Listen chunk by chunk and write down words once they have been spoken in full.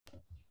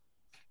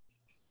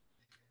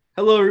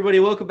Hello, everybody.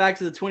 Welcome back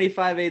to the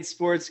 25-8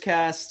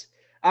 Sportscast.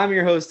 I'm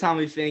your host,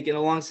 Tommy Fink, and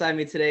alongside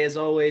me today, as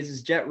always,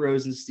 is Jet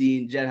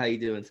Rosenstein. Jet, how you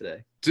doing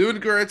today? Doing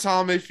great,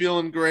 Tommy.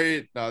 Feeling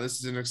great. This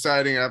is an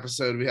exciting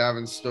episode we have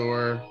in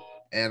store,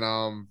 and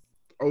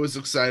always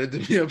excited to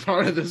be a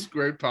part of this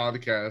great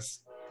podcast.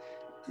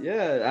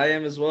 Yeah, I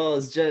am as well.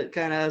 As Jet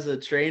kind of has a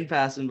train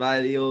passing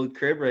by the old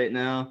crib right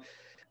now.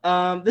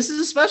 This is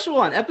a special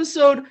one,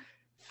 episode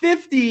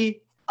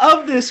 50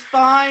 of this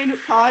fine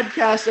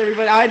podcast.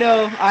 Everybody, I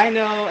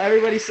know.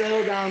 Everybody,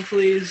 settle down,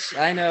 please.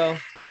 I know.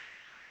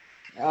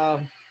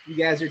 You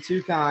guys are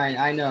too kind.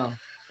 I know.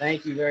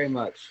 Thank you very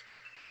much.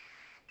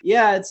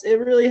 Yeah, it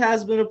really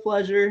has been a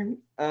pleasure.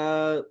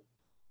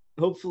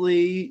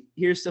 Hopefully,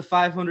 here's to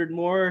 500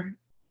 more.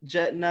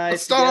 Jet and I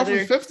Let's start off with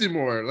together. 50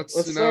 more. Let's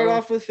Let's start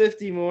off with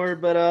 50 more.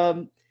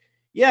 But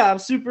yeah, I'm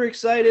super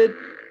excited.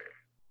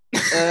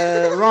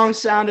 Wrong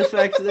sound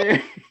effect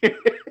there.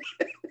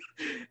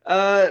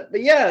 But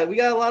yeah, we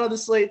got a lot on the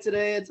slate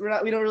today.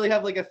 We don't really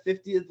have like a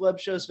 50th web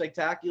show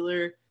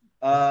spectacular,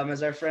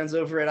 as our friends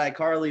over at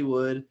iCarly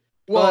would.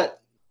 Well,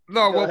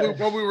 no, Go what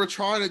ahead. we were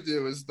trying to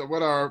do is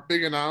what our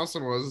big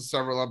announcement was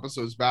several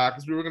episodes back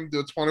is we were going to do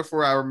a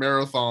 24-hour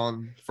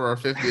marathon for our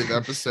 50th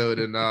episode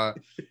and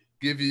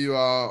give you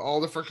all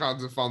different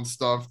kinds of fun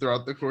stuff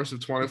throughout the course of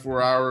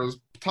 24 hours.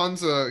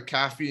 Tons of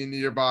caffeine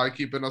nearby,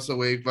 keeping us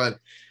awake, but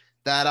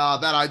that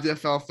idea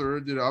fell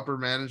through due to upper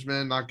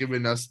management not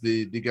giving us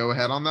the go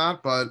ahead on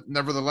that. But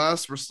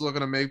nevertheless, we're still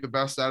going to make the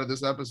best out of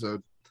this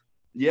episode.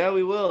 Yeah,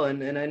 we will,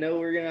 and I know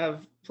we're gonna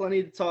have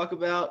plenty to talk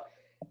about.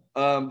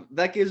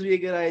 That gives me a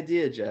good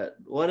idea, Jet.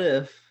 What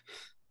if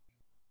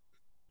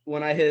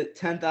when I hit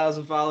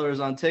 10,000 followers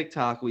on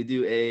TikTok, we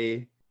do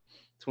a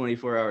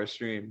 24-hour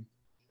stream?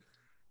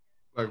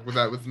 Like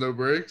with no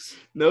breaks.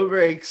 No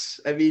breaks.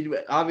 I mean,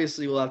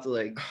 obviously, we'll have to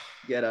like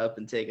get up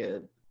and take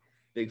a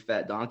big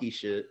fat donkey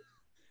shit.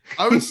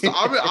 I would start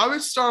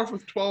off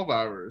with 12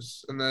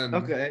 hours and then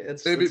Okay,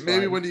 maybe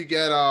fine. when you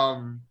get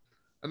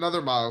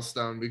another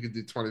milestone we could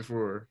do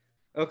 24.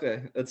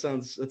 Okay, that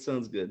sounds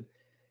good.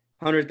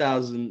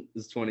 100,000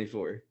 is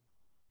 24.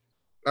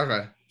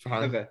 Okay,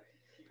 fine. Okay.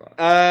 Fine.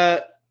 Uh,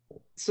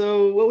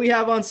 so what we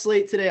have on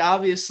slate today,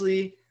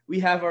 obviously, we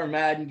have our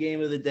Madden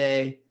game of the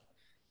day.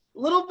 A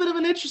little bit of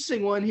an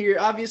interesting one here.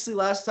 Obviously,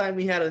 last time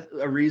we had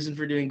a reason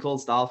for doing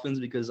Colts Dolphins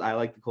because I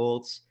like the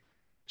Colts.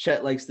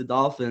 Chet likes the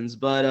Dolphins,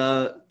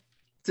 but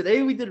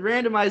today we did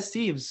randomized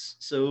teams.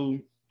 So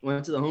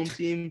went to the home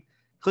team,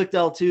 clicked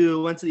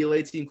L2, went to the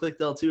away team, clicked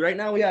L2. Right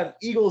now we have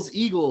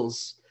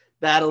Eagles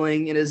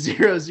battling in a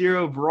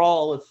 0-0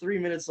 brawl with 3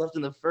 minutes left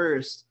in the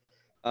first.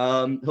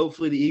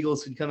 Hopefully the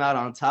Eagles can come out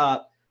on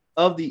top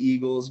of the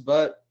Eagles,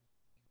 but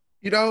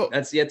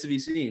that's yet to be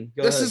seen.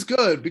 Go this ahead. is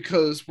good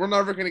because we're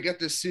never going to get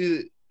to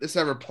see this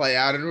ever play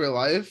out in real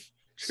life.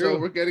 So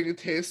True. we're getting a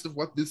taste of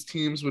what these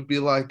teams would be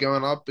like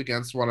going up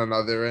against one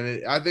another.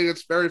 And I think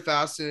it's very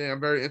fascinating. I'm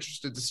very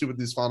interested to see what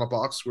these final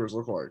box scores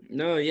look like.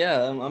 No,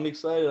 yeah, I'm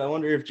excited. I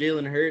wonder if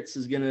Jalen Hurts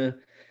is going to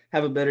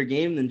have a better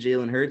game than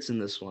Jalen Hurts in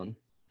this one.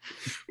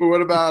 But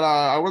what about,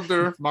 I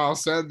wonder if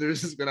Miles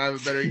Sanders is going to have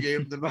a better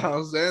game than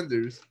Miles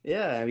Sanders.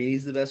 Yeah, I mean,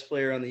 he's the best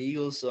player on the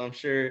Eagles, so I'm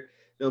sure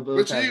they'll both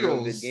Which have real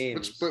good Eagles?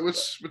 games.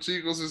 Which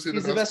Eagles is he the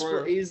He's the best best.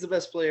 player? He's the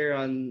best player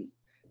on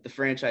the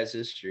franchise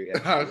history.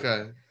 Actually,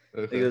 Okay.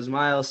 it goes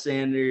Miles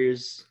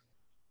Sanders.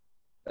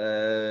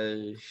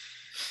 Who's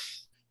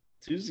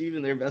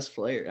even their best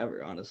player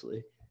ever?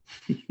 Honestly,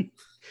 do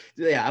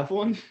they have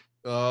one?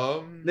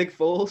 Nick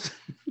Foles,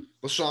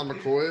 LaShawn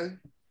McCoy.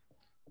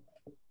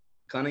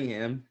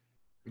 Cunningham.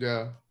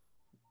 Yeah.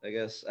 I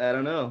guess I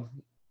don't know.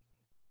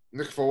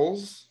 Nick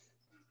Foles.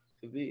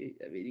 Could be.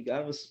 I mean, he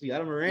got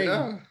him a ring.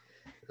 Yeah.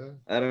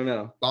 I don't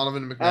know.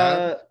 Donovan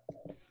McNabb.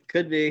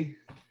 Could be.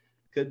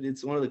 Could be.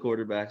 It's one of the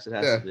quarterbacks. It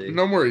has to be.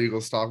 No more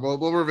Eagles talk. We'll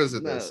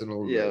revisit No, this in a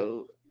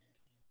little bit.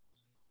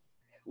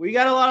 We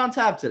got a lot on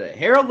tap today.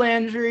 Harold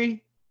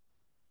Landry,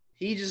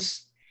 he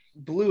just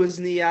blew his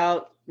knee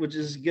out, which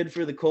is good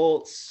for the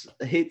Colts.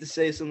 I hate to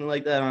say something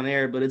like that on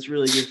air, but it's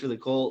really good for the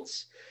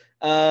Colts.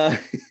 We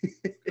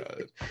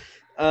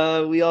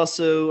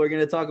also are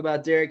going to talk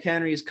about Derrick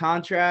Henry's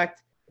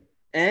contract.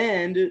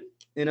 And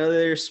in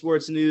other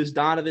sports news,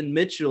 Donovan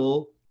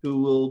Mitchell,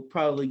 who we'll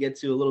probably get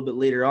to a little bit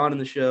later on in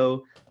the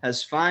show,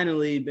 has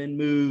finally been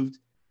moved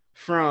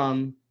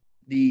from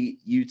the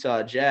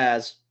Utah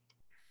Jazz.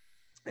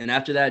 And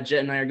after that, Jet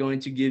and I are going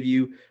to give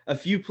you a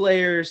few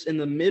players in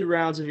the mid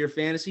rounds of your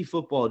fantasy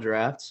football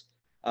drafts.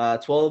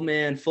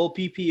 12-man, full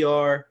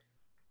PPR,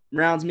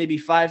 rounds maybe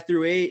 5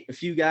 through 8, a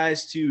few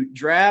guys to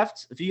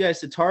draft, a few guys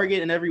to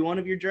target in every one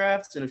of your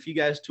drafts, and a few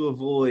guys to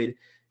avoid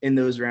in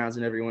those rounds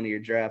in every one of your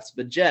drafts.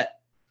 But Jet,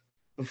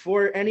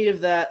 before any of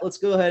that, let's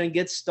go ahead and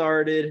get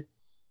started.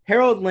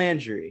 Harold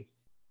Landry.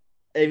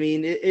 I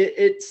mean,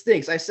 it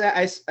stinks.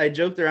 I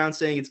joked around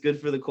saying it's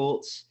good for the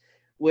Colts,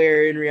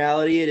 where in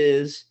reality it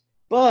is.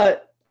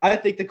 But I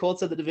think the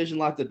Colts had the division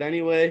locked up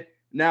anyway.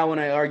 Now, when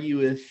I argue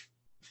with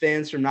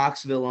fans from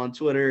Knoxville on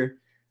Twitter,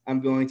 I'm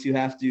going to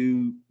have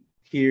to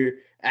hear,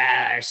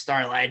 our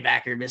star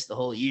linebacker missed the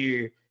whole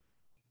year.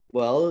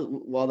 Well,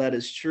 while that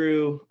is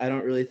true, I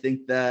don't really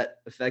think that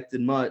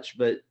affected much.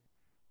 But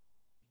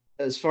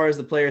as far as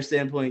the player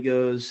standpoint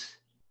goes,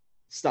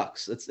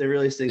 sucks. It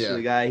really stinks for Yeah.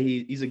 the guy.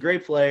 He's a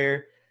great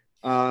player.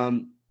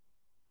 Um,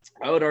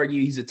 I would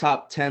argue he's a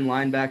top 10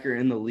 linebacker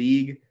in the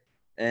league.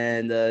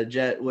 And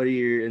Jet, what are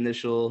your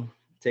initial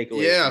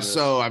takeaways Yeah, from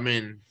so this? I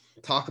mean,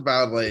 talk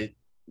about like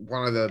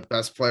one of the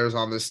best players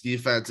on this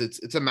defense.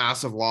 It's a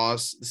massive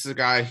loss. This is a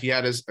guy, he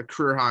had a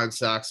career high in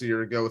sacks a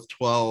year ago with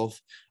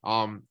 12.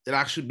 It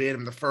actually made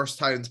him the first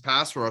Titans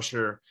pass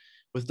rusher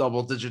with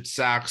double-digit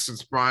sacks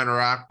since Brian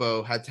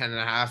Orakpo had 10 and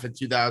a half in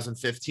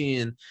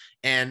 2015.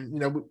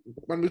 And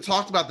when we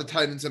talked about the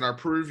Titans in our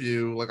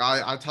preview, like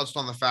I touched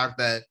on the fact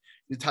that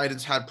the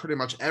Titans had pretty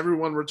much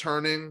everyone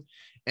returning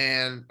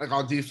and like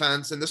on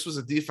defense. And this was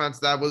a defense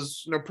that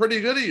was,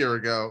 pretty good a year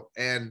ago.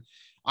 And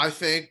I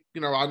think,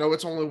 I know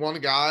it's only one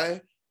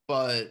guy,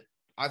 but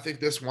I think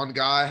this one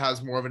guy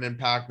has more of an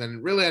impact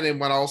than really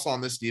anyone else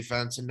on this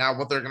defense. And now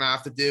what they're going to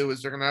have to do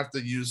is they're going to have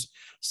to use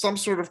some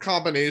sort of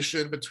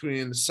combination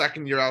between the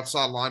second-year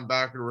outside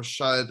linebacker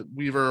Rashad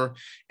Weaver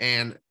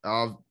and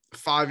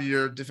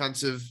 5-year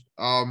defensive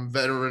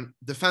veteran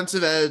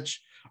defensive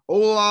edge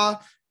Ola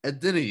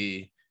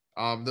Adeniyi.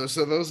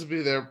 Those would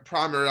be their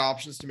primary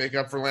options to make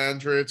up for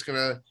Landry. It's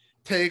gonna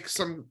take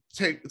some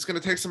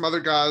other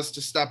guys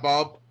to step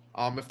up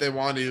if they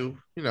want to,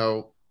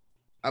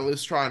 at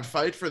least try and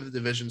fight for the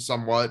division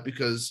somewhat,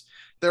 because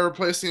they're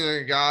replacing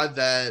a guy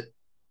that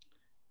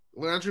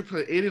Landry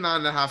played 89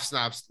 and a half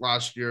snaps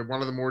last year,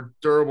 one of the more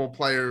durable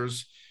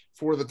players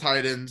for the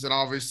Titans, and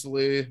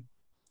obviously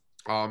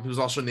he was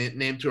also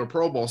named to a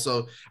Pro Bowl.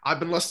 So I've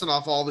been listing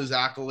off all these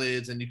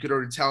accolades, and you could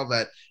already tell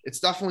that it's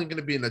definitely going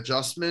to be an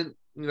adjustment.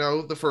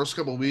 The first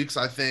couple of weeks,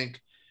 I think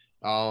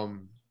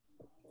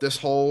this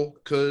hole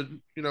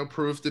could,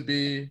 prove to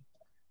be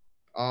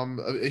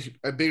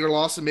a bigger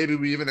loss than maybe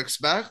we even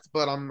expect.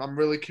 But I'm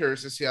really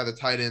curious to see how the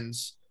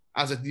Titans,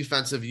 as a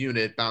defensive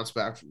unit, bounce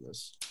back from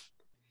this.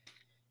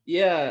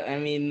 Yeah, I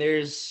mean,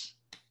 there's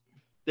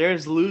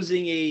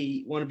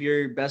losing one of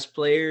your best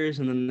players,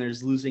 and then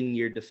there's losing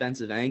your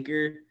defensive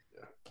anchor,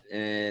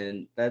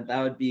 and that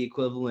would be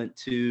equivalent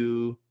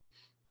to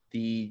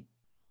the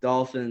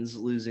Dolphins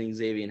losing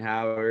Xavier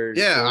Howard.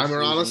 Yeah, I mean,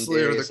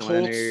 honestly, or the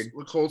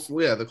Colts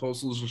losing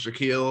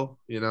Shaquille,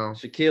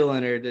 Shaquille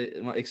Leonard,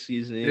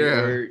 excuse me.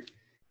 Yeah. Or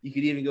you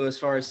could even go as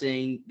far as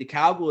saying the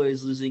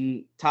Cowboys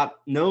losing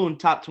top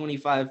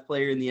 25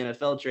 player in the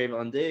NFL,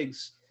 Trayvon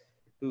Diggs,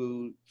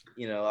 who,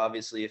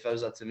 obviously if it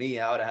was up to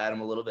me, I would have had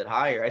him a little bit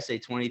higher. I say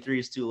 23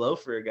 is too low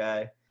for a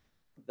guy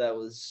that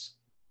was,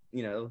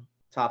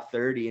 top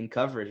 30 in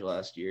coverage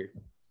last year.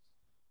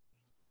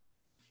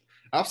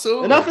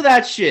 Absolutely. Enough of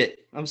that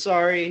shit. I'm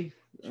sorry.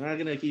 I'm not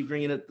going to keep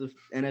bringing up the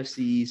NFC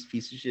East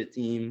piece of shit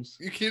teams.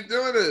 You keep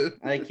doing it.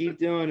 I keep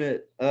doing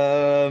it.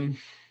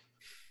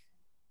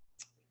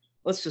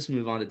 Let's just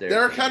move on to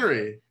Derrick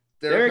Henry.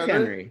 Derrick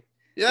Henry.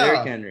 Yeah.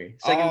 Derrick Henry.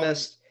 Second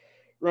best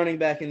running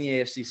back in the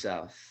AFC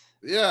South.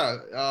 Yeah.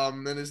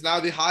 And is now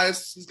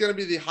he's going to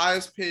be the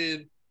highest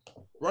paid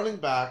running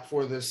back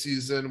for this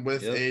season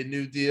with a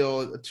new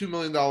deal, a $2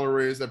 million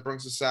raise that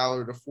brings his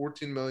salary to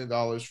 $14 million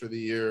for the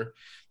year.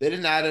 They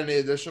didn't add any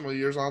additional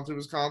years onto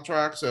his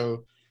contract,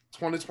 so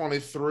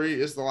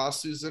 2023 is the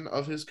last season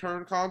of his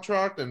current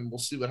contract, and we'll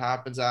see what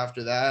happens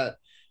after that.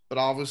 But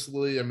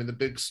obviously, I mean, the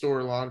big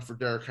storyline for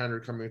Derrick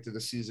Henry coming into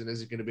the season is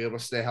he going to be able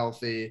to stay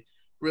healthy.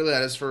 Really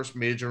had his first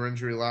major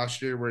injury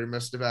last year where he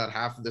missed about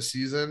half of the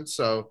season.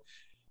 So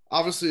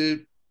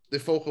obviously the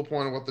focal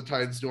point of what the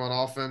Titans do on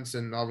offense,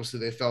 and obviously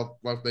they felt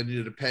like they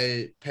needed to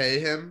pay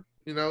him,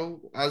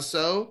 as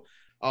so.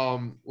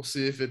 We'll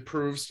see if it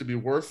proves to be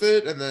worth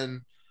it. And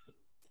then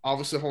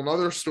obviously a whole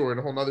nother story and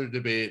a whole nother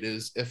debate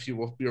is if he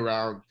will be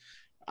around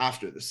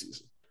after the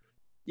season.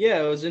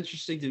 Yeah, it was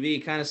interesting to me.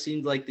 It kind of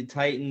seemed like the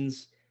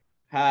Titans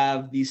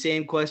have the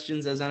same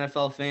questions as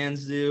NFL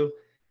fans do.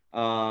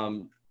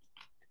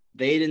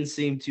 They didn't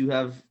seem to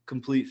have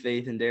complete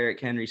faith in Derrick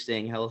Henry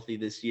staying healthy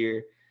this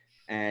year.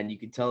 And you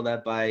could tell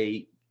that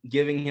by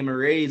giving him a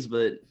raise,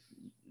 but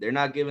they're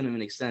not giving him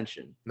an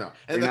extension. No.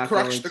 And the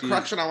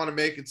correction I want to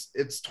make,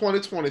 it's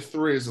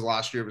 2023 is the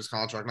last year of his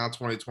contract, not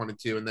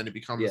 2022. And then he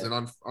becomes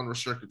an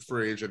unrestricted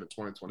free agent in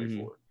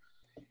 2024. Mm-hmm.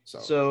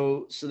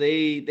 So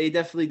they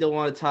definitely don't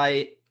want to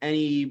tie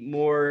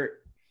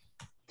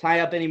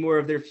up any more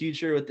of their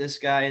future with this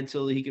guy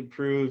until he can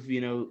prove,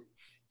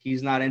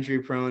 he's not injury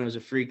prone. It was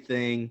a freak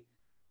thing.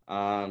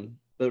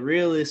 But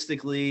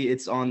realistically,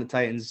 it's on the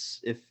Titans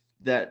if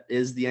that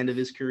is the end of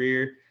his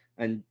career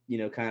and,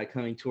 kind of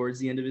coming towards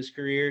the end of his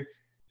career,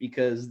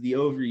 because the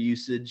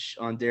overusage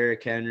on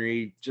Derrick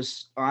Henry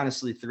just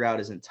honestly throughout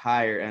his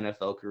entire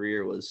NFL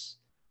career was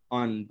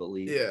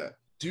unbelievable. Yeah.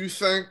 Do you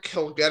think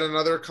he'll get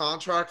another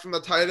contract from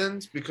the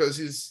Titans? Because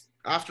he's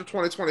after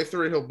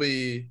 2023, he'll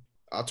be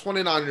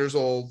 29 years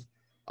old.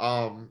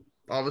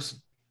 Obviously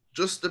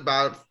just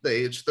about the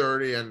age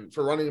 30. And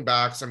for running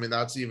backs, I mean,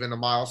 that's even a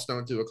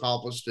milestone to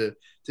accomplish to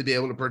be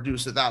able to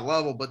produce at that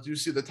level. But do you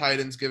see the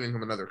Titans giving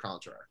him another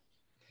contract?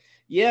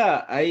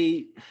 Yeah,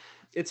 I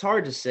it's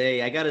hard to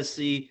say. I got to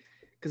see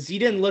because he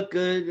didn't look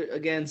good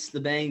against the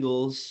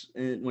Bengals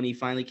when he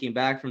finally came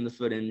back from the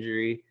foot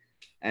injury,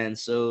 and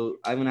so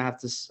I'm gonna have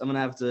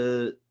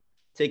to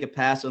take a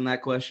pass on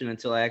that question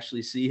until I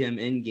actually see him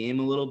in game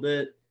a little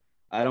bit.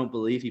 I don't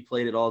believe he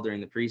played it all during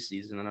the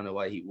preseason. I don't know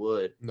why he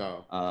would.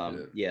 No.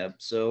 Yeah.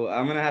 So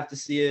I'm gonna have to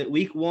see it.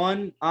 Week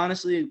 1,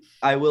 honestly,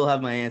 I will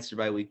have my answer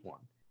by week 1.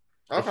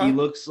 Okay. If he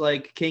looks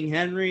like King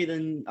Henry,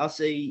 then I'll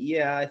say,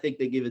 yeah, I think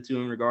they give it to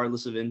him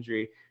regardless of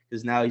injury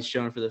because now he's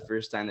shown for the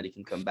first time that he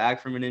can come back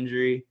from an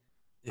injury.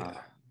 Yeah.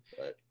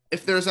 But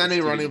if there's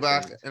any running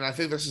back, and I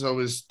think this is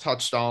always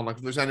touched on, like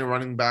if there's any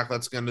running back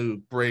that's going to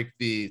break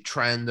the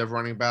trend of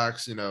running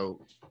backs,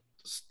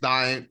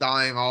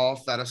 dying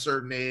off at a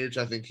certain age,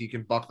 I think he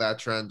can buck that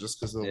trend just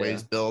because of the way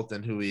he's built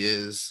and who he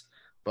is.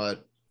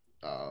 But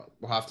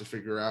we'll have to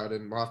figure out,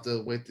 and we'll have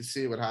to wait to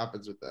see what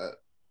happens with that.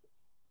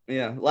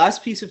 Yeah.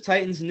 Last piece of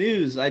Titans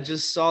news. I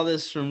just saw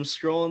this from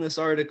scrolling this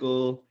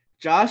article.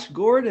 Josh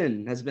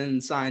Gordon has been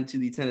signed to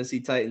the Tennessee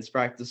Titans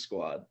practice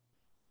squad.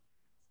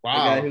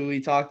 Wow. The guy who we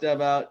talked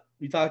about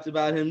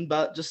him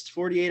about just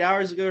 48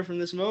 hours ago from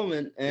this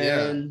moment.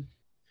 And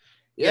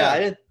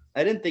I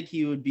didn't think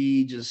he would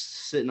be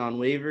just sitting on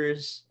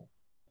waivers.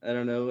 I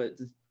don't know.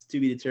 It's to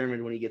be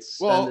determined when he gets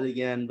suspended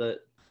again, but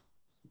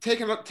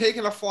taking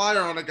a flyer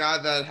on a guy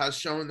that has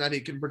shown that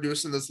he can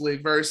produce in this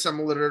league, very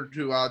similar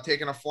to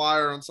taking a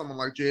flyer on someone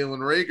like Jalen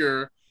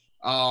Reagor.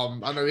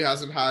 I know he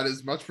hasn't had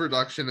as much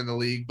production in the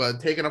league,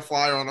 but taking a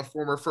flyer on a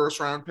former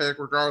first-round pick,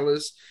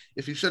 regardless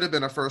if he should have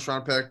been a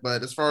first-round pick.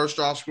 But as far as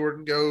Josh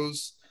Gordon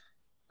goes,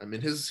 I mean,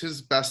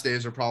 his best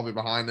days are probably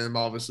behind him.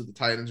 Obviously, the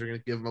Titans are going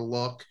to give him a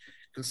look,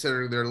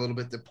 considering they're a little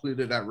bit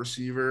depleted at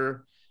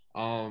receiver.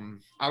 I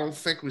don't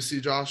think we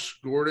see Josh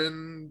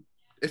Gordon,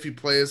 if he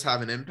plays,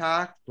 have an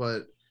impact,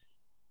 but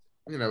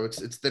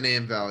it's the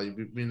name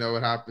value. We know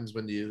what happens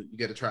when you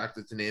get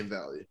attracted to name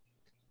value.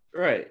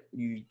 Right.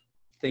 You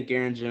think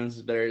Aaron Jones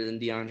is better than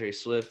DeAndre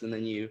Swift, and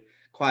then you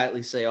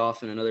quietly say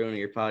off in another one of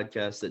your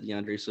podcasts that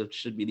DeAndre Swift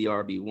should be the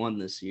RB1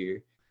 this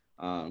year.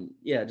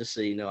 Just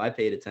so you know, I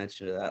paid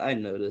attention to that. I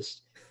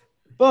noticed.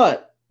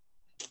 But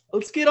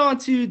let's get on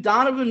to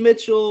Donovan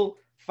Mitchell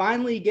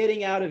finally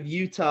getting out of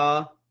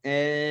Utah,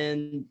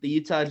 and the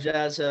Utah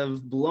Jazz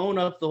have blown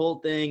up the whole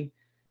thing.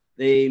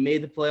 They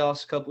made the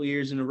playoffs a couple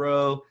years in a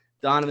row.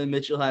 Donovan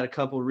Mitchell had a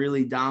couple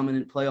really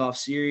dominant playoff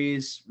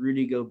series.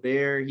 Rudy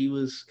Gobert, he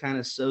was kind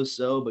of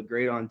so-so, but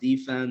great on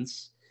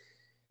defense.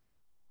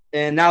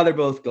 And now they're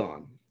both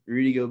gone.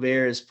 Rudy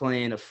Gobert is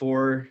playing a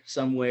 4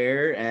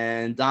 somewhere,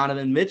 and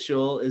Donovan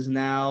Mitchell is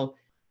now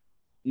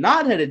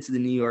not headed to the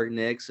New York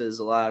Knicks, as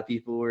a lot of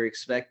people were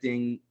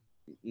expecting.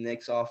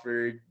 Knicks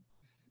offered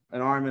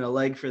an arm and a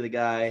leg for the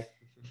guy.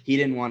 He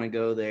didn't want to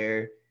go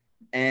there.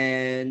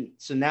 And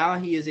so now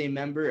he is a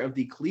member of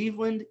the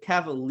Cleveland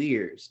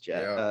Cavaliers,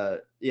 Jeff.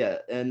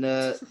 And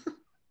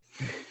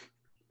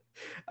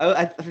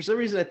for some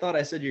reason I thought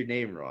I said your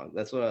name wrong.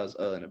 That's what I was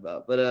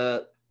about.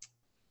 But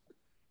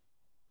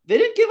they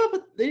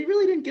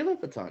really didn't give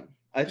up a ton.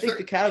 I think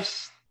the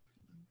Cavs.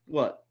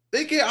 What?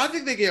 I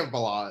think they gave up a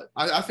lot.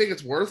 I think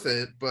it's worth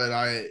it, but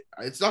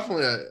it's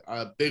definitely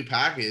a big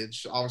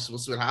package. Obviously, we'll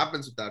see what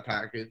happens with that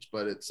package,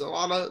 but it's a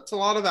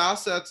lot of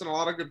assets and a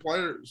lot of good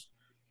players.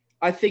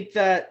 I think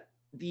that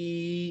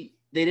they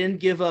didn't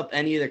give up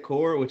any of their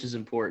core, which is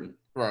important.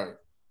 Right.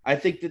 I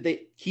think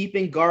that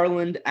keeping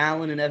Garland,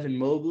 Allen, and Evan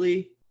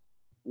Mobley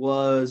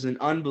was an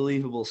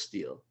unbelievable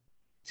steal.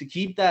 To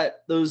keep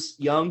those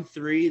young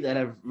 3 that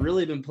have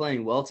really been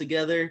playing well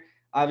together.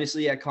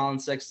 Obviously, at Colin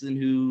Sexton,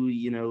 who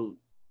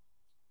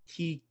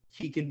he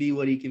can be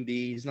what he can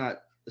be. He's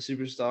not a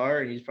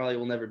superstar, and he probably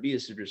will never be a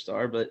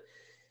superstar, but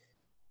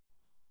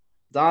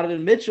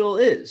Donovan Mitchell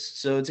is.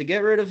 So to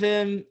get rid of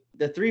him,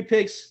 the 3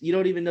 picks, you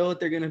don't even know what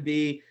they're going to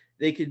be.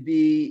 They could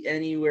be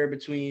anywhere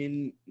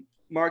between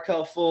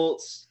Markelle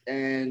Fultz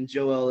and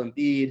Joel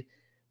Embiid,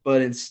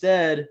 but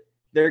instead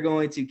they're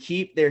going to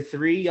keep their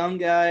 3 young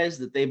guys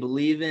that they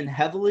believe in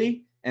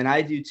heavily, and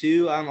I do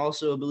too. I'm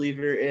also a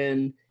believer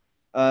in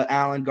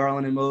Allen,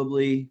 Garland, and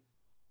Mobley,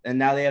 and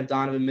now they have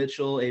Donovan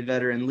Mitchell, a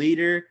veteran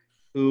leader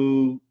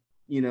who,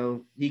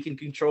 he can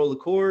control the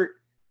court.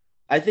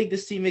 I think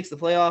this team makes the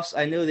playoffs.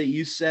 I know that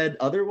you said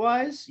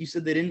otherwise. You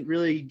said they didn't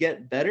really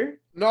get better.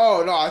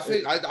 No, I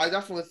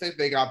definitely think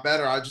they got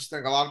better. I just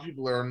think a lot of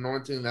people are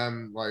anointing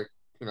them like,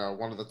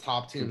 one of the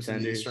top teams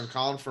in the Eastern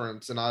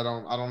Conference, and I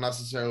don't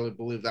necessarily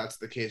believe that's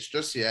the case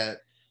just yet.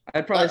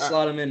 I'd probably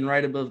slot them in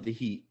right above the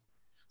Heat.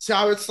 See,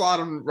 I would slot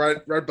them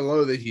right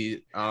below the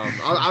Heat.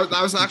 That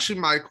was actually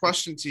my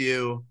question to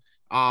you.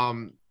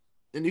 And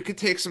you could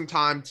take some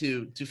time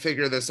to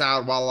figure this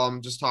out while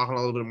I'm just talking a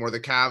little bit more of the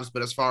Cavs.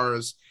 But as far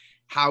as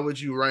how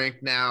would you rank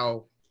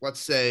now,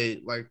 let's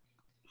say, like,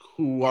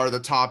 who are the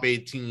top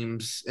 8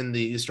 teams in the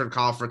Eastern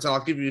Conference? And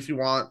I'll give you, if you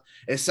want,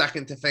 a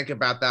second to think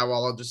about that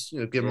while I'll just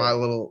give my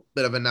little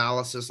bit of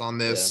analysis on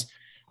this.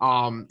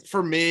 Yeah.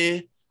 For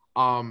me,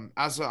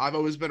 I've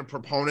always been a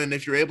proponent,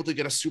 if you're able to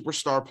get a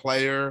superstar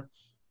player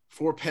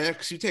for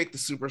picks, you take the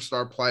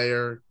superstar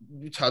player.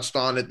 You touched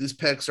on it. These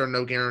picks are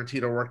no guarantee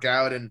to work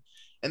out. And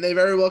And they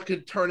very well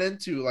could turn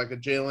into like a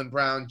Jaylen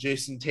Brown,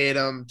 Jason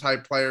Tatum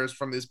type players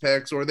from these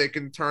picks, or they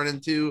can turn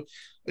into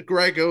a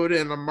Greg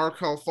Oden, a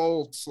Markelle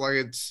Fultz.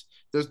 Like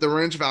there's the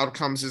range of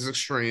outcomes is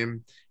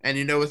extreme. And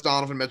with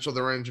Donovan Mitchell,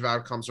 the range of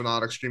outcomes are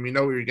not extreme. You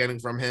know what you're getting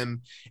from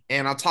him.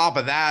 And on top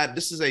of that,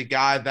 this is a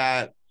guy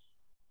that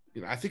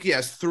I think he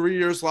has 3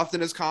 years left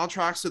in his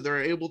contract, so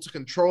they're able to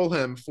control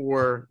him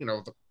for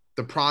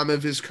the prime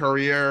of his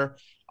career.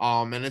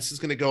 And this is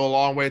going to go a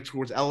long way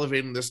towards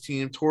elevating this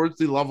team towards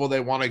the level they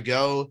want to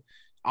go.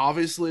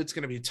 Obviously, it's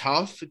going to be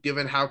tough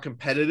given how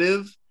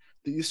competitive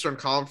the Eastern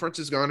Conference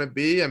is going to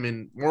be. I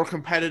mean, more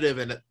competitive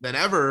than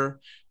ever,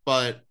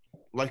 but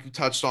like you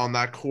touched on,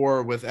 that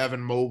core with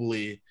Evan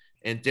Mobley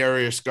and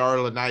Darius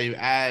Garland. Now you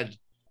add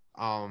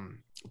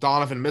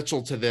Donovan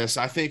Mitchell to this.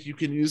 I think you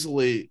can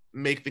easily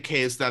make the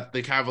case that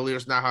the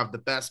Cavaliers now have the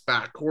best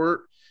backcourt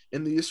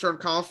in the Eastern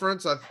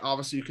Conference.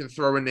 Obviously, you can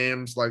throw in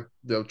names like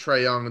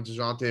Trae Young and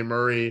DeJounte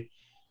Murray,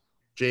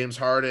 James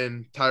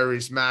Harden,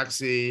 Tyrese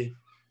Maxey,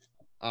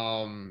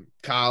 Kyle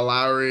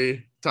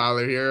Lowry,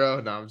 Tyler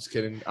Hero. No, I'm just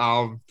kidding.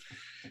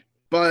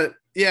 But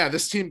yeah,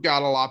 this team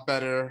got a lot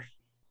better.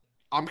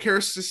 I'm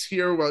curious to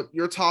hear what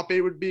your top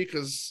 8 would be,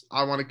 because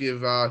I want to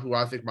give who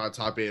I think my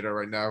top 8 are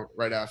right now,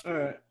 right after.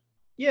 All right.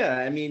 Yeah,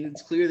 I mean,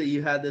 it's clear that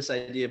you had this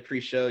idea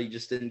pre-show. You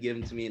just didn't give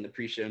them to me in the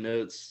pre-show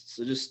notes.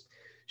 So just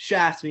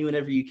shaft me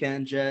whenever you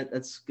can, Jet.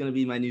 That's going to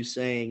be my new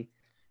saying.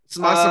 It's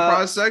my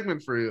surprise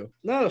segment for you.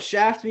 No,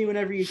 shaft me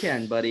whenever you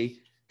can,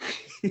 buddy.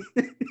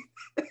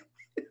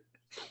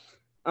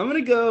 I'm going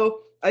to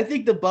go, I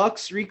think the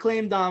Bucks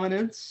reclaim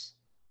dominance.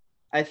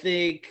 I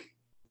think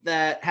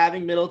that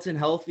having Middleton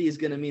healthy is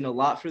going to mean a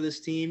lot for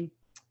this team.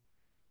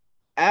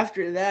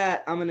 After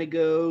that, I'm going to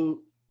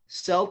go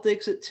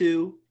Celtics at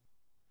 2,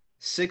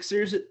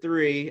 Sixers at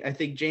 3. I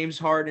think James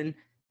Harden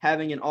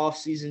having an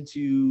offseason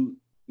to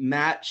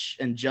match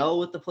and gel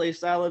with the play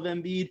style of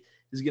Embiid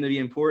is going to be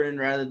important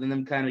rather than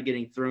them kind of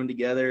getting thrown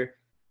together.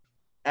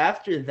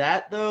 After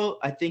that, though,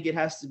 I think it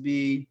has to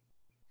be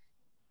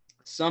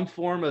some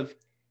form of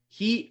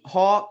Heat,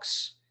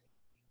 Hawks,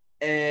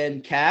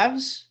 and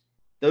Cavs.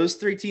 Those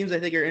 3 teams I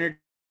think are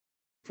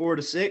 4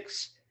 to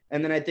 6.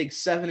 And then I think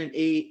 7 and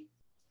 8,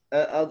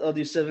 I'll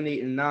do 7,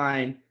 8, and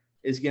 9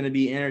 is going to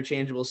be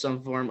interchangeable,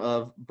 some form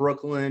of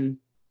Brooklyn,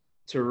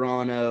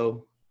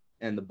 Toronto,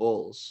 and the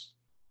Bulls.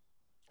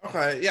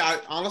 Okay, yeah.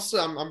 Honestly,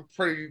 I'm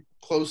pretty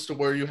close to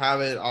where you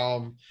have it.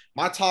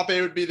 My top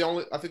 8 would be the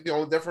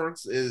only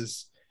difference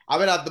is I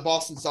would have the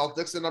Boston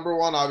Celtics at number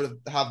 1. I would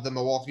have the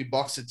Milwaukee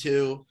Bucks at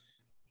 2.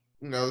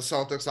 The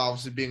Celtics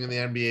obviously being in the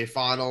NBA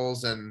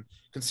Finals, and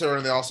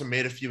considering they also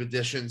made a few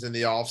additions in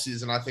the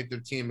offseason, I think their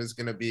team is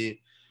going to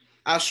be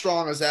as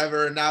strong as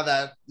ever. And now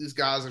that these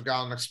guys have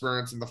gotten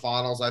experience in the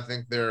finals, I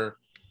think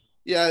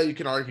you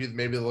can argue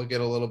maybe they'll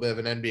get a little bit of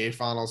an NBA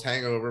Finals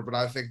hangover, but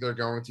I think they're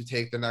going to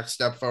take the next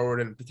step forward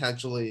and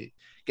potentially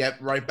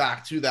get right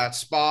back to that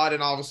spot.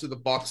 And obviously the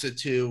Bucks at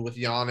 2 with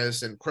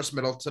Giannis, and Chris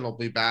Middleton will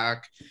be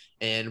back.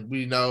 And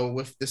we know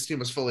if this team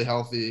was fully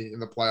healthy in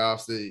the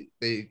playoffs,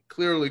 they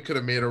clearly could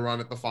have made a run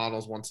at the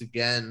finals once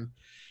again.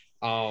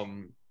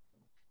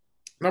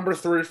 Number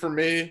 3 for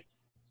me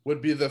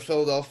would be the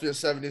Philadelphia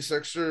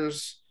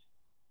 76ers.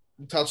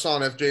 We touched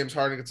on if James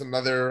Harden gets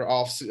another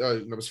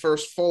his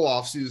first full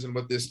offseason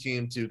with this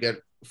team to get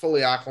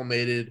fully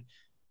acclimated,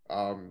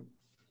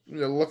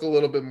 look a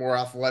little bit more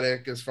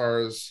athletic as far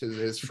as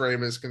his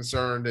frame is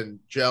concerned, and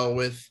gel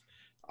with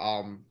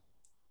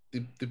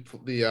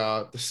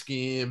the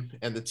scheme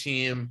and the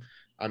team.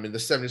 I mean, the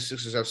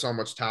 76ers have so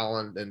much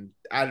talent, and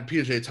added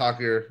PJ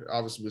Tucker.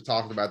 Obviously, we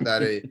talked about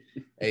that,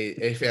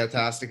 a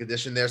fantastic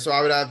addition there. So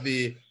I would have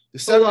the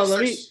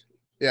 76ers.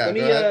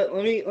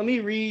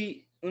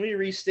 Let me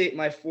restate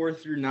my 4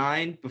 through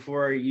 9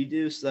 before you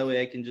do, so that way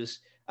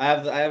I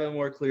have a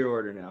more clear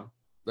order now.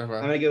 Okay.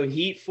 I'm gonna go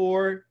Heat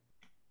 4,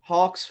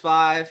 Hawks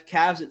 5,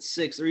 Cavs at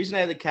 6. The reason I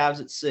have the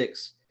Cavs at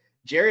 6,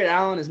 Jared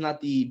Allen is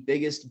not the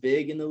biggest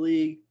big in the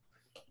league,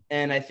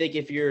 and I think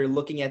if you're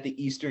looking at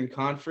the Eastern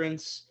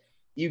Conference,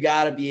 you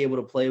got to be able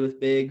to play with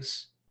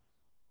bigs.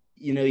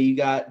 You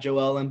got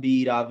Joel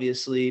Embiid,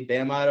 obviously,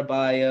 Bam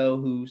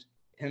Adebayo, who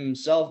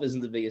himself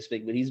isn't the biggest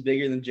big, but he's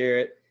bigger than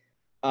Jarrett.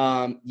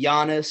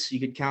 Giannis, you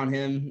could count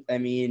him. I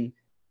mean,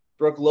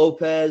 Brook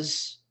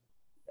Lopez.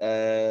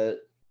 I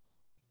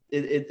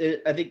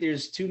think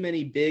there's too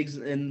many bigs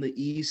in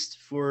the East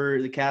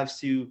for the Cavs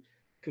to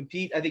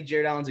compete. I think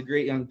Jared Allen's a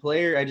great young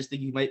player. I just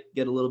think he might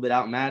get a little bit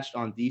outmatched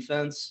on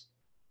defense.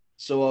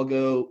 So I'll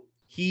go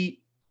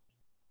Heat,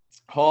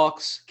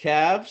 Hawks,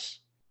 Cavs,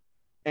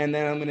 and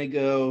then I'm going to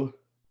go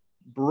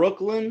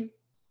Brooklyn.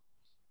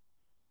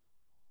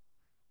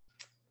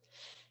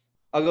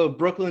 I'll go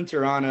Brooklyn,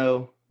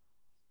 Toronto,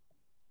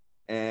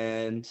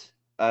 and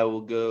I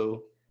will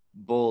go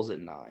Bulls at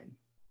 9.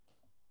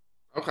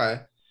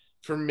 Okay.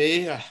 For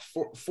me,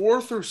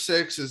 4 through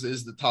 6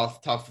 is the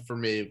tough for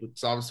me.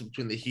 It's obviously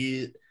between the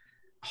Heat,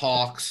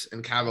 Hawks,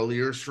 and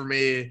Cavaliers for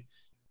me.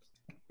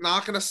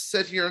 Not going to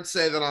sit here and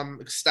say that I'm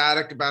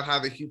ecstatic about how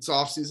the Heat's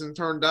offseason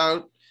turned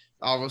out.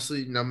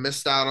 obviously,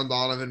 missed out on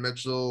Donovan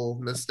Mitchell,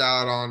 missed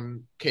out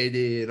on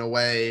KD in a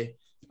way.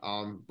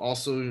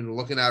 Also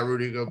looking at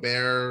Rudy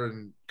Gobert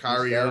and Missed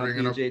Kyrie out on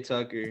Irving PJ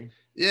Tucker.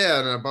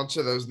 and a bunch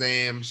of those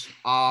names.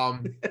 I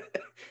just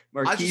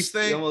Markeith, you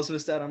think almost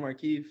missed out on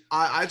Markeith.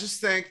 I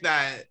just think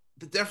that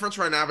the difference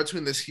right now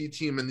between this Heat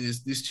team and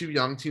these two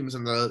young teams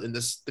in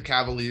the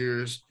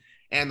Cavaliers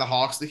and the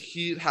Hawks, the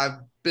Heat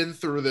have been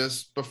through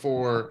this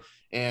before,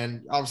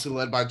 and obviously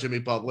led by Jimmy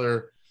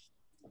Butler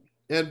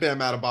and Bam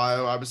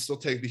Adebayo. I would still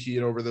take the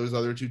Heat over those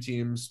other two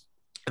teams.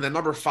 And then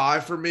number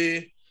 5 for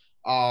me,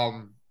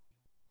 I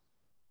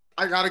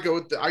gotta go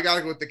with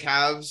the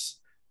Cavs.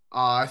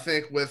 I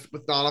think with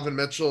Donovan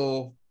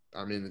Mitchell,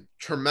 I mean,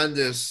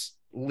 tremendous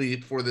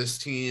leap for this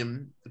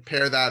team.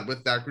 Pair that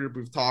with that group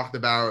we've talked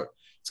about,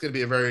 it's going to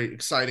be a very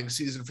exciting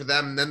season for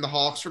them. And then the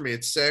Hawks for me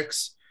at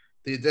 6.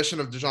 The addition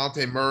of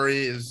DeJounte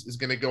Murray is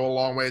going to go a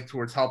long way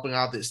towards helping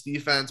out this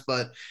defense,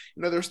 but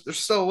they're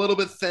still a little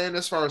bit thin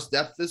as far as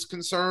depth is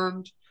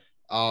concerned.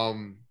 I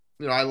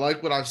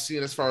like what I've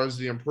seen as far as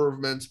the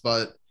improvements,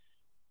 but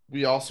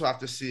we also have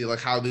to see like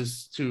how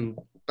these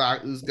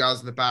guys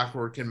in the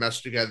backcourt can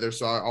mesh together.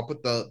 So I'll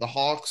put the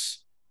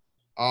Hawks.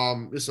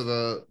 So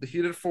the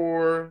Heat at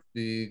 4,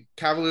 the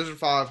Cavaliers at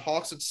 5,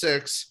 Hawks at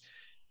 6,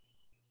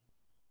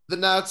 the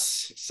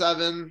Nets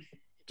 7.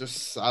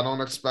 Just I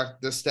don't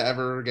expect this to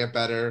ever get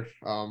better.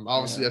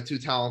 Obviously, you have 2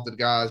 talented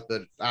guys,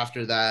 but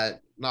after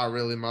that, not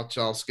really much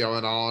else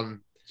going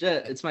on.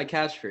 Jet, it's my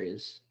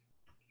catchphrase.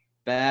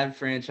 Bad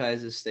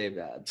franchises stay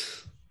bad.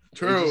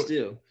 True. They just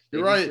do.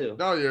 You're right.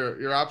 No,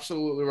 you're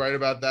absolutely right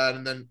about that.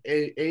 And then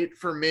 8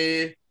 for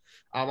me.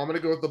 I'm gonna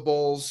go with the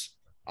Bulls.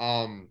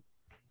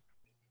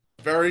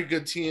 Very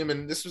good team,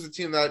 and this was a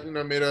team that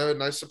made a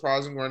nice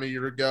surprising run a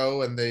year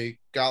ago, and they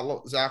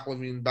got Zach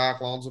LaVine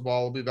back. Lonzo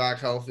Ball will be back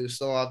healthy.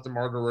 Still have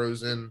DeMar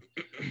DeRozan.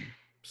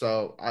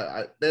 So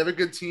they have a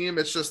good team.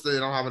 It's just they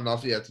don't have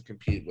enough yet to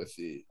compete with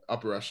the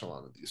upper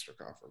echelon of the Eastern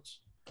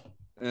Conference.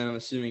 And I'm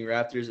assuming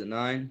Raptors at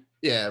 9.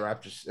 Yeah,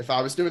 Raptors. If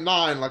I was doing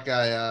 9, like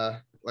I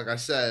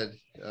said,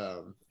 I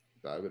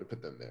would have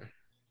put them there.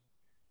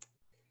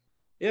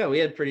 Yeah, we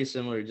had pretty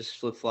similar, just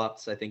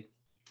flip-flops, I think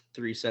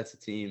 3 sets of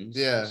teans.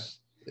 Yeah.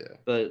 Yeah.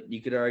 But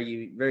you could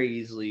argue very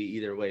easily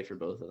either way for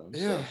both of them.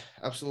 Yeah, so.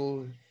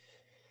 Absolutely.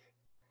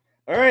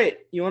 All right.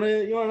 You want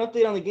an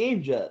update on the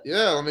game, Jet?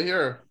 Yeah, let me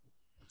hear.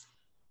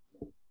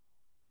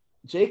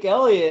 Jake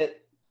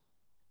Elliott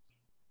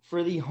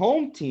for the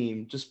home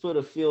team just put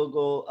a field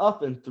goal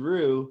up and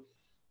through.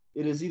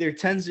 It is either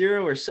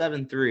 10-0 or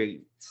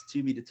 7-3. It's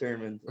to be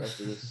determined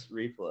after this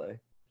replay.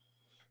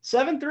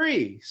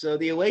 7-3. So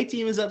the away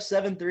team is up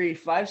 7-3.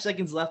 5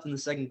 seconds left in the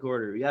second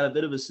quarter. We got a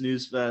bit of a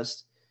snooze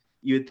fest.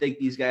 You would think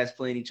these guys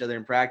playing each other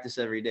in practice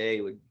every day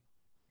would,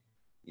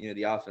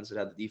 the offense would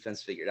have the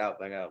defense figured out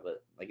by now,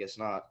 but I guess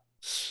not.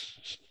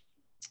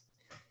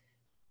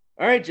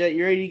 All right, Jet,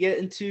 you ready to get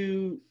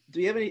into?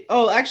 Do we have any?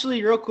 Oh,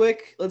 actually, real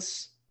quick,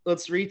 let's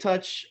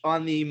retouch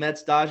on the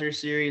Mets-Dodgers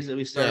series that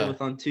we started with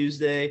on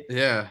Tuesday.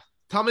 Yeah.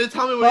 Tell me what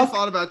you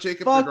thought about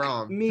Jacob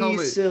DeGrom. Tell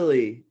me,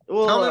 silly.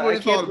 Well, tell me what you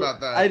thought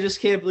about that. I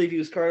just can't believe he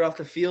was carted off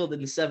the field in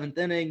the 7th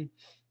inning.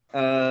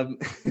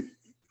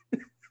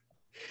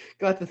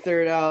 Got the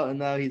 3rd out, and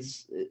now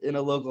he's in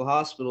a local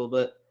hospital.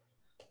 But,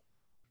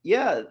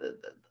 yeah,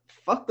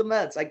 fuck the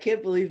Mets. I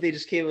can't believe they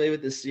just came away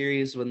with this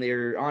series when they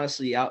were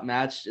honestly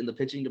outmatched in the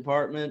pitching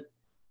department.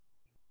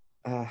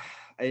 I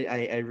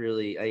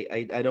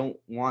don't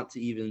want to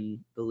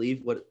even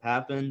believe what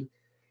happened.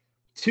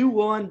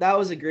 2-1, that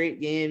was a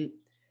great game.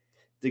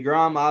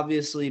 DeGrom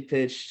obviously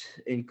pitched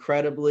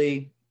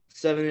incredibly.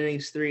 7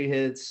 innings, 3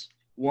 hits,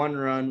 1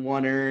 run,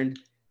 1 earned.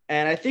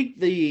 And I think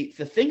the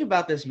thing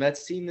about this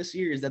Mets team this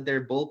year is that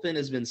their bullpen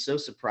has been so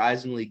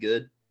surprisingly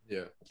good.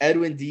 Yeah.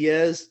 Edwin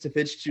Diaz to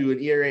pitch to an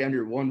ERA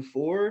under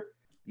 1.4.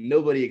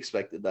 Nobody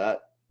expected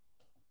that.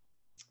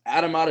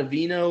 Adam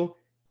Ottavino,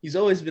 he's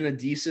always been a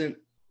decent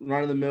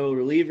run-of-the-mill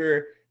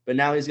reliever, but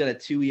now he's got a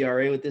 2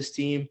 ERA with this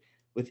team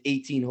with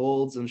 18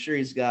 holds. I'm sure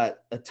he's got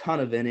a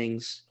ton of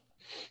innings.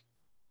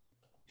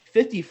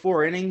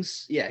 54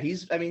 innings. Yeah,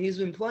 he's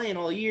been playing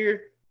all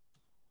year.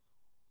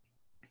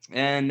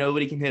 And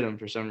nobody can hit him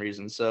for some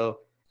reason. So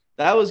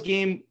that was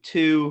game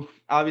 2.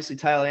 Obviously,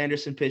 Tyler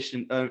Anderson pitched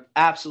an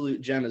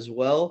absolute gem as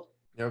well.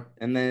 Yep.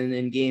 And then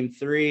in game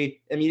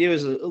 3, it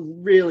was a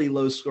really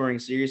low-scoring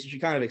series, which you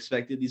kind of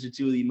expected. These are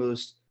 2 of the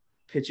most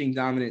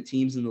pitching-dominant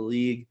teams in the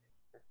league.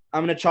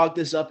 I'm going to chalk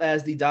this up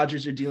as the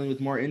Dodgers are dealing with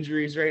more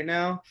injuries right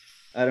now.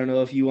 I don't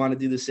know if you want to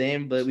do the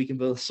same, but we can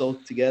both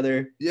sulk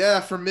together. Yeah,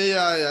 for me,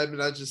 I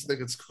just think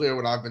it's clear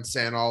what I've been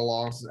saying all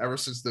along, ever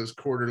since those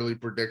quarterly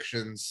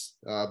predictions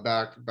way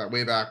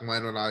back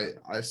when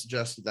I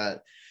suggested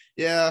that.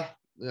 Yeah,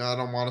 I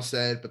don't want to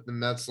say it, but the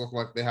Mets look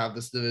like they have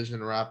this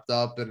division wrapped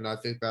up, and I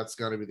think that's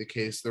going to be the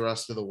case the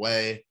rest of the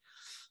way.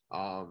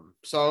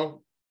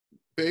 So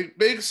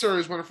big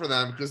series win for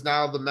them, because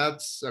now the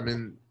Mets,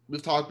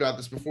 we've talked about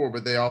this before,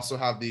 but they also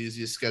have the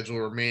easiest schedule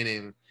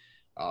remaining.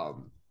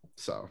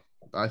 So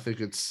I think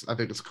it's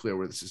clear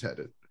where this is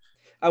headed.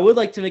 I would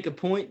like to make a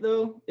point,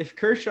 though. If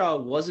Kershaw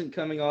wasn't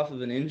coming off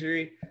of an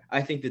injury,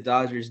 I think the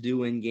Dodgers do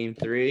win Game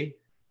 3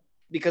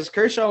 because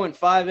Kershaw went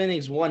 5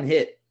 innings, 1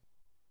 hit,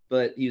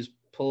 but he was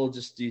pulled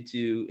just due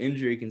to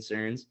injury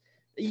concerns.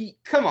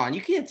 Come on,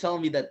 you can't tell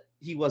me that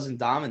he wasn't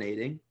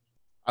dominating.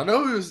 I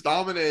know he was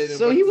dominating.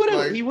 So he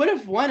would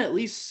have won at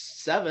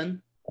least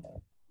 7.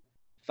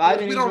 5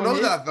 innings. We don't know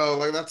hit. that though.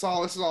 Like that's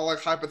all. This is all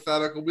like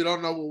hypothetical. We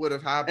don't know what would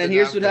have happened. And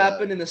here's what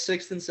happened in the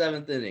 6th and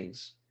 7th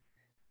innings.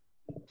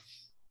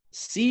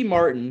 C.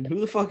 Martin.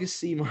 Who the fuck is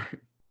C. Martin?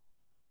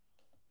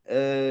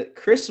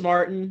 Chris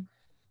Martin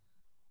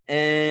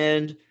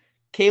and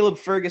Caleb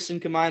Ferguson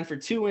combined for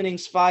 2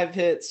 innings, 5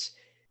 hits,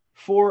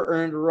 4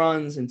 earned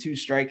runs, and 2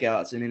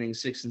 strikeouts in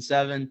innings 6 and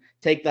 7.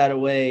 Take that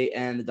away,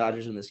 and the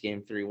Dodgers win this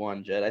game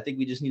 3-1, Jed. I think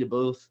we just need to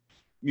both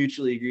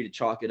mutually agree to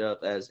chalk it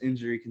up as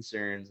injury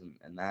concerns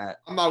and that.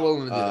 I'm not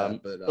willing to do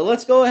that. But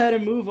let's go ahead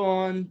and move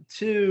on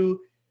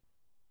to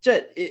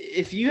Jed.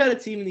 If you had a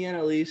team in the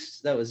NL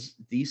East that was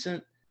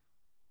decent,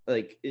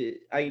 I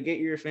get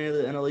you're a fan of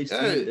the NL East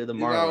team. They're the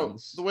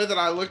Marlins. The way that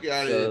I look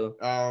at it,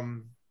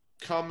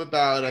 come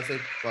about, I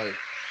think, like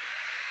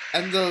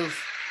end of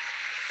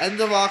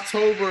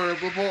October.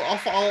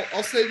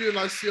 I'll save you a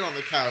nice seat on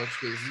the couch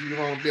because you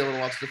won't be able to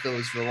watch the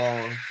Phillies for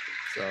long.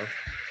 So,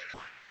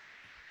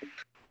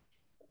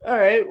 all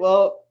right.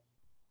 Well,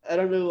 I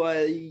don't know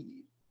why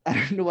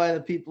the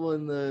people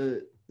in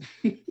the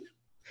I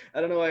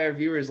don't know why our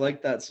viewers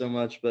like that so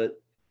much, but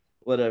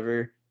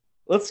whatever.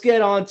 Let's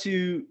get on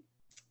to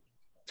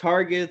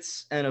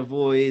targets and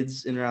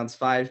avoids in rounds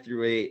 5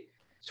 through 8.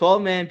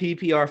 12-man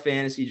PPR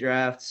fantasy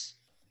drafts.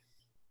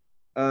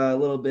 A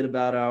little bit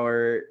about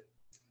our,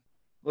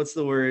 what's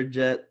the word,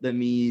 Jet, that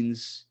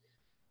means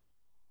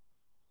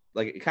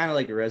kind of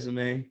like a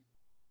resume?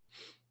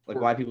 Like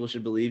why people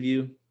should believe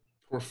you?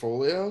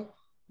 Portfolio?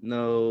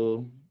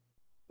 No.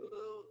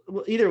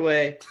 Well, either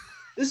way,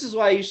 this is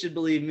why you should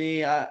believe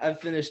me. I've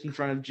finished in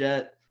front of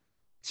Jet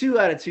 2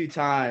 out of 2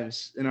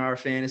 times in our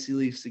fantasy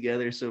leagues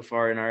together so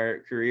far in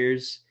our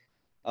careers.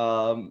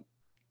 Obviously,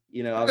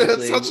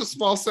 it's such a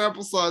small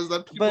sample size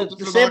that people. But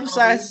the sample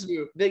size is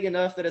big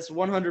enough that it's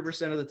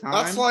 100% of the time.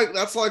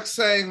 That's like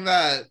saying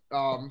that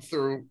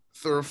through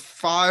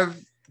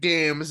 5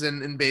 games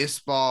in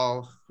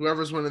baseball,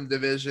 whoever's winning the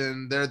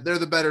division, they're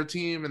the better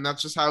team, and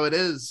that's just how it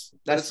is.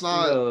 It's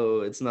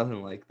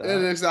nothing like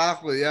that.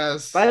 Exactly.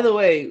 Yes. By the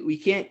way, we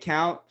can't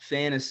count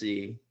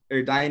fantasy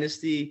or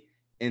dynasty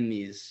in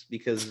these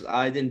because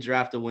I didn't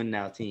draft a win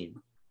now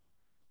team.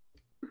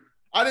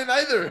 I didn't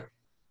either.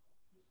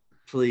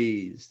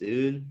 Please,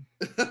 dude.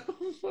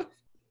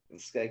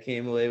 This guy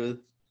came away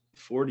with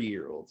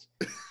 40-year-olds.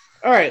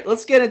 All right,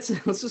 let's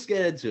just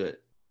get into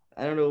it.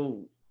 I don't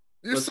know.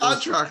 You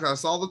sidetrack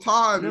us all the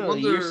time. No,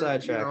 you're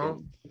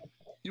sidetracking.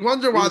 You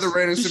wonder why the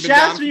ratings have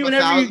been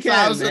down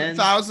from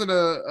 1,000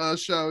 a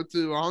show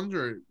to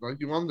 100. Like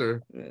you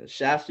wonder. Yeah,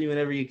 shaft me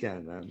whenever you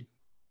can, man.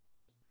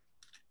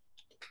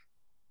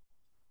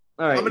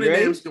 All right. How many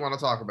names do you want to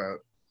talk about?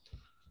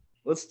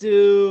 Let's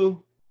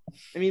do.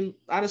 I mean,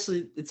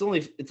 honestly, it's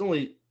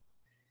only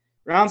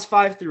rounds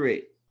 5 through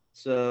 8.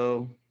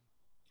 So.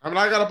 I mean,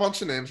 I got a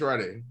bunch of names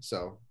ready.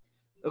 So.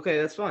 Okay,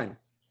 that's fine.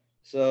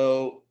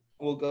 So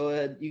we'll go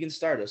ahead. You can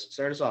start us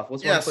off.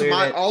 What's one player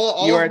that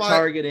you are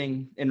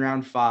targeting in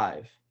round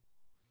 5?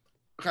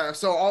 Okay,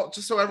 so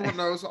just so everyone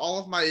knows, all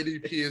of my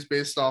ADP is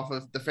based off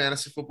of the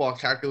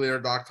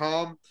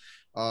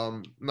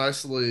fantasyfootballcalculator.com.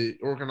 Nicely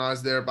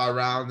organized there by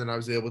round, and I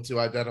was able to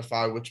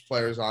identify which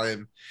players I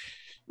am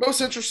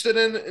most interested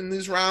in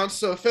these rounds.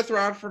 So 5th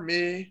round for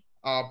me,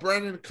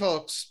 Brandon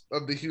Cooks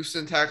of the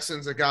Houston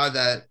Texans, a guy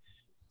that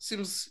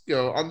seems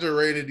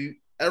underrated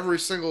every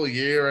single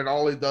year, and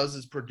all he does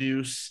is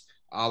produce.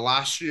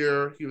 Last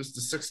year, he was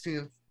the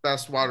 16th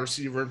best wide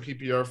receiver in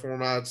PPR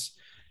formats,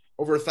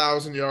 over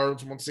 1,000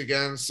 yards once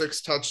again,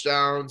 6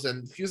 touchdowns,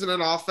 and he's in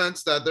an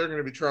offense that they're going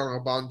to be trailing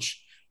a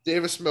bunch.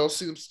 Davis Mills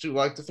seems to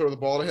like to throw the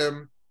ball to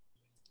him.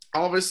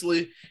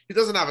 Obviously, he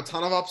doesn't have a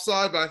ton of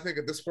upside, but I think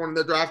at this point in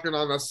the draft, you're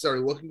not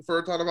necessarily looking for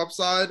a ton of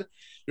upside.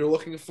 You're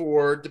looking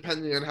for,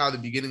 depending on how the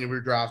beginning of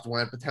your draft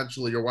went,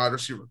 potentially your wide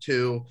receiver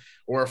 2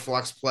 or a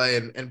flex play.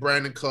 And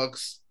Brandon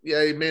Cooks,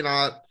 yeah, he may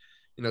not,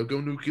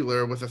 go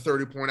nuclear with a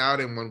 30-point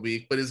outing one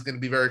week, but he's going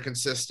to be very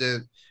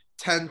consistent,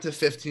 10 to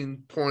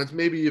 15 points,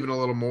 maybe even a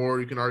little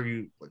more. You can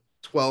argue like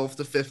 12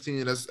 to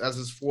 15 as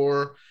his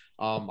floor.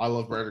 I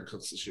love Brandon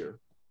Cooks this year.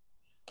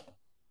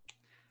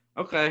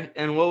 Okay,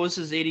 and what was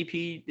his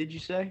ADP, did you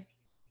say?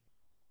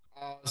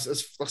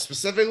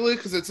 Specifically,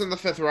 because it's in the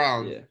 5th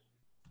round. Yeah.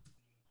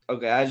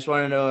 Okay, I just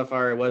want to know if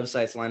our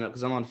websites line up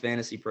because I'm on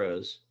Fantasy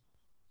Pros.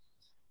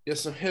 Yeah,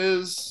 so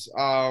his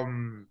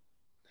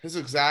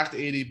exact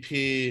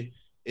ADP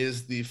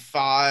is the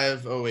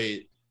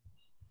 508,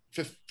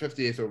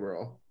 58th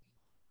overall.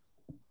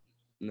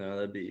 No,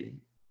 that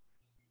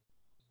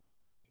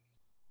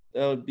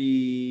would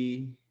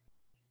be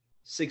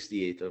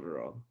 68th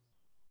overall.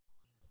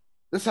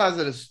 This has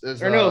it as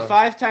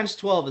 5 times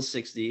 12 is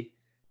 60.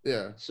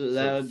 Yeah. So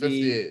that would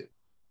 58. be.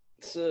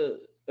 So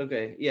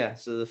okay, yeah.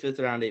 So the 5th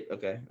round 8.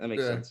 Okay, that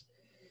makes sense.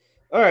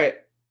 All right.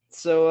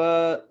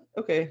 So,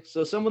 okay.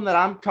 So someone that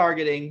I'm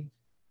targeting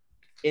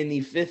in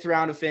the 5th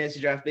round of fantasy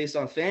draft based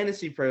on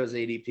Fantasy Pros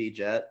ADP,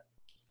 Jet,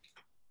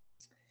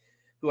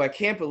 who I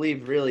can't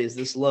believe really is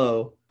this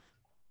low,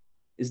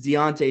 is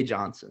Deontay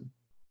Johnson.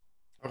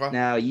 Okay.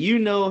 Now, you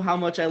know how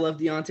much I love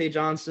Deontay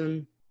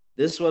Johnson.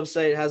 This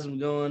website has him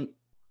going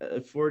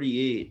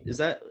 48. Is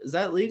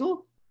that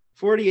legal?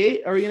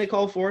 48? Are we going to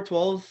call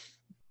 412?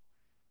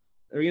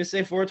 Are we going to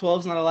say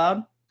 412 is not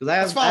allowed?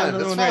 Because I have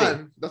another one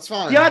ready. That's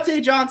fine.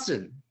 Deontay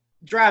Johnson.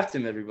 Draft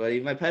him, everybody.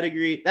 My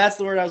pedigree. That's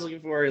the word I was looking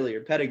for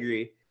earlier.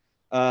 Pedigree.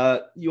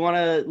 You want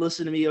to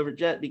listen to me over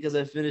Jet because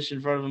I finished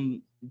in front of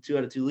him in 2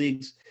 out of 2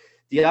 leagues.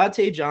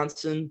 Deontay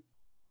Johnson,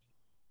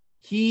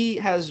 he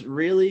has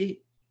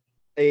really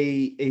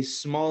a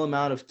small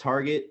amount of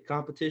target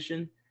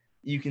competition.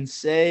 You can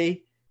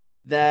say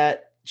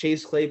that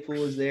Chase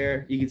Claypool is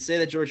there. You can say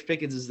that George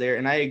Pickens is there,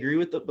 and I agree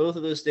with both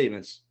of those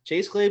statements.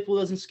 Chase Claypool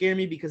doesn't scare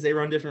me because they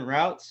run different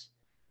routes.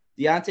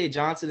 Deontay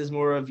Johnson is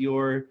more of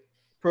your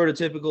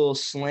prototypical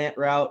slant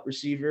route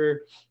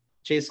receiver.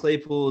 Chase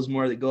Claypool is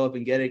more the go up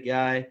and get it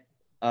guy.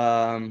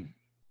 And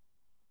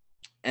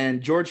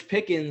George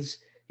Pickens,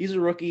 he's a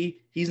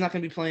rookie. He's not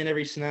going to be playing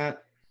every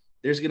snap.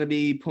 There's going to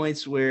be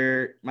points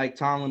where Mike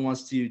Tomlin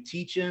wants to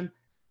teach him.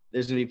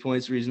 There's going to be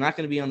points where he's not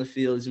going to be on the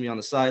field. He's going to be on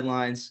the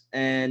sidelines.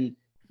 And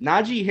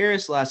Najee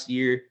Harris last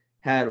year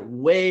had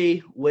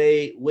way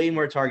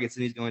more targets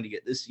than he's going to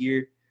get this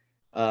year.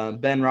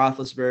 Ben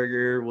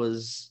Roethlisberger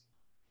was –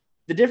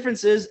 the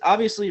difference is,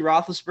 obviously,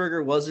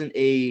 Roethlisberger wasn't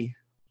a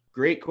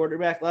great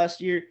quarterback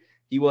last year.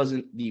 He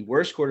wasn't the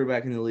worst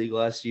quarterback in the league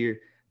last year.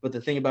 But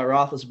the thing about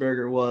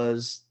Roethlisberger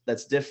was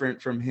that's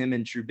different from him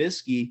and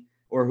Trubisky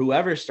or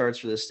whoever starts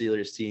for the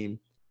Steelers team.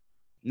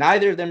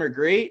 Neither of them are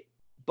great,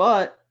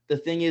 but the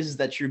thing is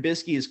that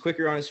Trubisky is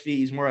quicker on his feet.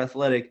 He's more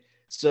athletic.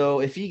 So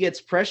if he gets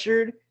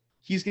pressured,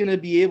 he's going to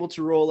be able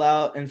to roll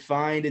out and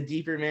find a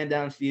deeper man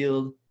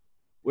downfield.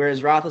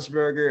 Whereas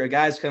Roethlisberger, a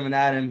guy's coming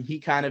at him, he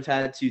kind of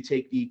had to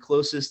take the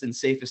closest and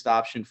safest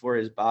option for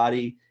his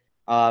body.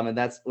 And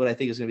that's what I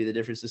think is going to be the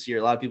difference this year.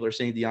 A lot of people are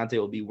saying Deontay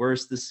will be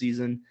worse this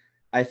season.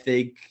 I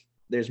think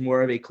there's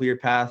more of a clear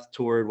path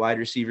toward wide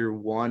receiver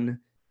 1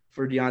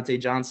 for Deontay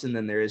Johnson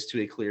than there is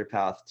to a clear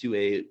path to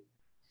a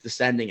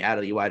descending out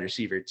of the wide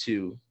receiver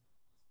 2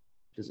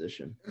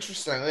 position.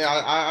 Interesting.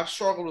 Yeah, I've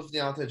struggled with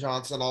Deontay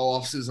Johnson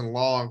all offseason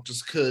long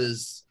just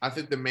because I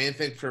think the main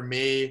thing for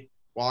me,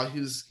 while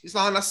he's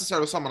not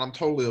necessarily someone I'm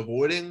totally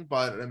avoiding,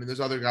 but I mean, there's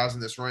other guys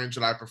in this range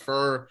that I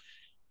prefer.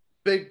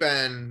 Big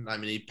Ben, I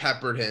mean, he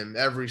peppered him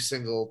every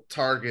single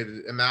target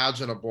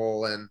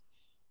imaginable. And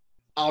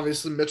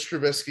obviously Mitch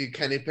Trubisky,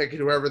 Kenny Pickett,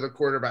 whoever the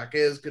quarterback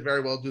is, could very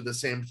well do the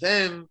same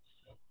thing.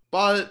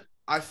 But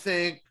I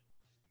think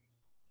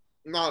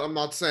I'm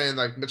not saying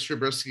like Mitch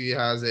Trubisky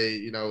has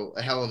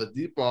a hell of a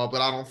deep ball,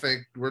 but I don't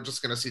think we're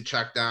just going to see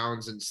check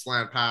downs and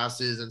slant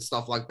passes and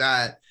stuff like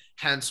that.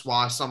 Hence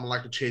why someone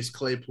like a Chase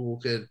Claypool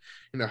could,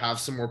 have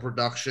some more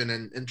production.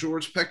 And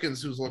George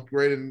Pickens, who's looked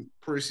great in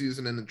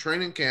preseason and in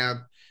training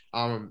camp,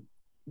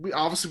 we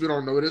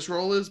don't know what his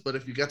role is, but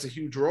if he gets a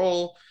huge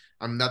role,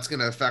 that's going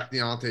to affect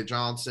Deontay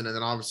Johnson, and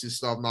then obviously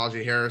still have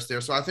Najee Harris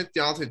there. So I think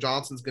Deontay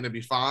Johnson's going to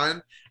be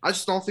fine. I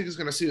just don't think he's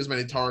going to see as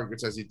many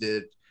targets as he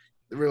did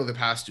really the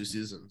past 2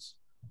 seasons.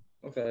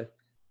 Okay.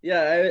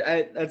 Yeah,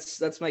 I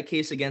that's my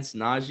case against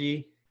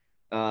Najee.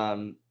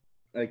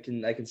 I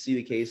can see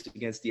the case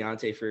against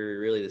Deontay for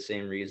really the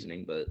same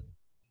reasoning, but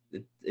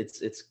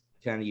it's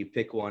kind of you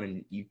pick one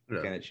and you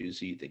kind of choose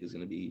who you think is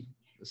going to be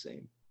the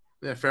same.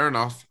 Yeah, fair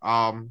enough.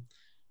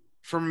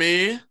 For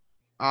me,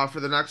 for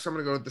the next, I'm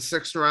going to go with the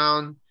 6th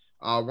round.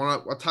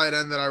 A tight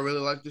end that I really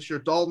like this year,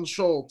 Dalton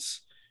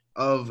Schultz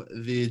of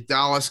the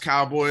Dallas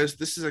Cowboys.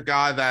 This is a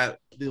guy that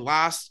the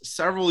last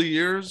several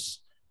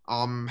years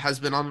has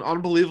been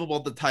unbelievable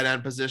at the tight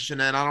end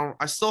position, and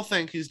I still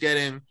think he's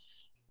getting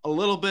a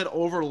little bit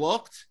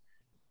overlooked.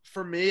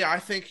 For me, I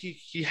think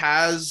he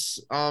has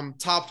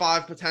top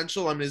 5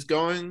 potential. I mean, he's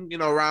going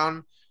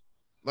around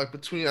like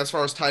between, as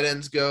far as tight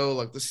ends go,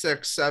 like the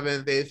 6th,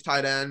 7th, 8th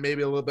tight end,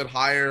 maybe a little bit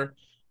higher.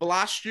 But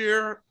last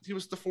year he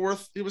was the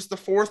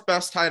 4th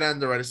best tight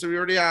end already. So he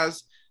already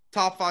has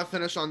top 5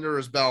 finish under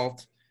his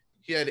belt.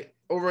 He had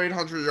over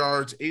 800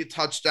 yards, 8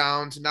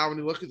 touchdowns. And now when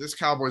you look at this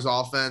Cowboys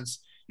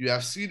offense, you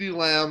have CeeDee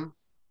Lamb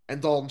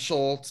and Dalton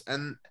Schultz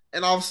and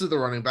obviously the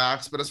running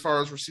backs. But as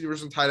far as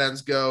receivers and tight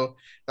ends go,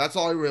 that's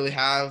all you really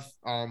have.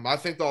 I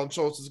think Dalton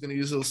Schultz is going to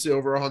easily see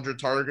over 100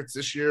 targets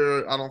this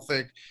year. I don't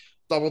think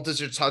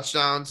double-digit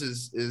touchdowns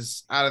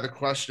is out of the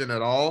question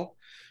at all.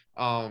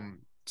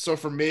 So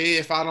for me,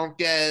 if I don't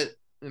get,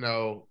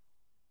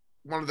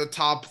 one of the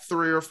top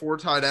 3 or 4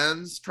 tight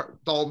ends,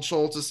 Dalton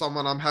Schultz is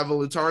someone I'm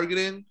heavily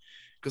targeting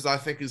because I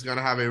think he's going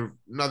to have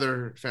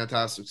another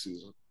fantastic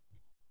season.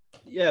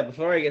 Yeah,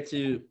 before I get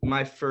to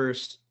my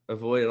first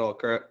avoid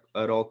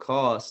at all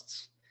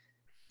costs,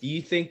 who do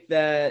you think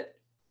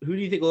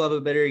will have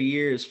a better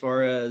year as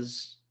far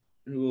as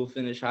who will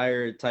finish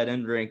higher tight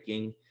end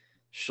ranking,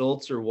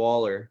 Schultz or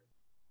Waller?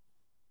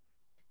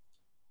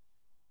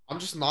 I'm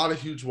just not a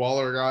huge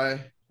Waller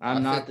guy.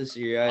 I'm not this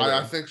year either.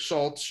 I think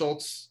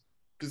Schultz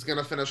is going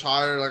to finish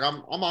higher. Like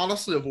I'm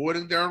honestly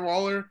avoiding Darren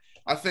Waller.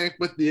 I think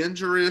with the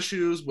injury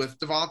issues, with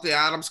Devontae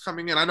Adams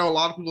coming in, I know a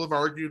lot of people have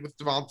argued with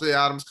Devontae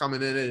Adams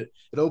coming in. It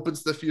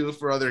opens the field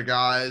for other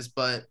guys,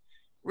 but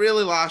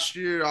really last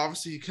year,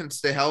 obviously he couldn't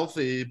stay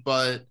healthy,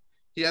 but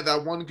he had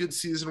that one good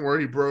season where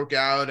he broke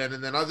out, and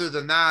then other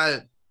than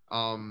that,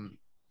 I mean,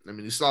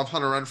 you still have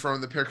Hunter Renfrow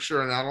in the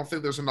picture, and I don't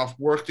think there's enough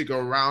work to go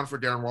around for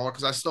Darren Waller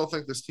because I still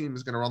think this team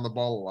is going to run the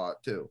ball a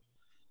lot too.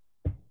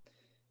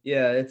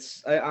 Yeah,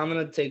 I'm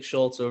going to take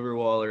Schultz over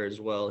Waller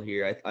as well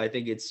here. I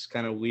think it's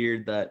kind of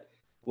weird that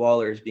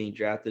Waller is being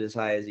drafted as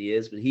high as he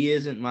is, but he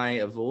isn't my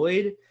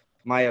avoid.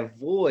 My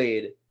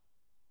avoid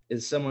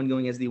is someone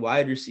going as the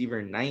wide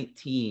receiver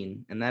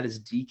 19, and that is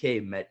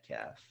DK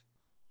Metcalf.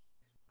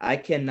 I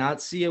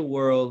cannot see a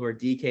world where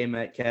DK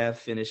Metcalf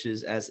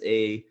finishes as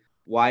a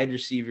wide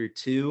receiver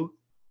 2.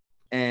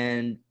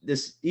 And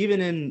this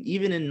even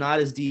in not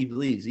as deep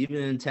leagues, even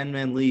in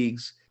 10-man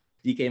leagues,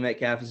 DK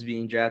Metcalf is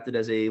being drafted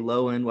as a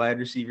low-end wide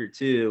receiver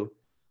 2.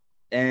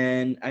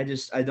 And I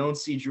don't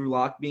see Drew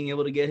Lock being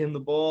able to get him the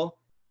ball.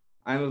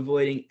 I'm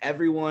avoiding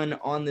everyone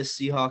on this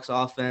Seahawks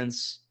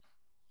offense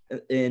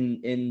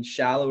in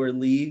shallower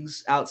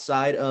leagues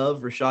outside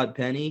of Rashad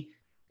Penny.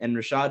 And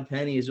Rashad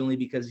Penny is only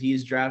because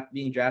he's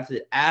being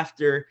drafted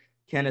after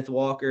Kenneth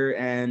Walker.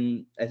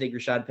 And I think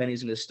Rashad Penny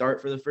is going to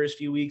start for the first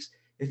few weeks.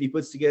 If he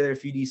puts together a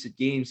few decent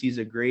games, he's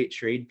a great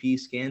trade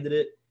piece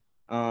candidate.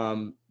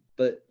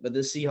 But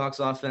this Seahawks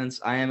offense,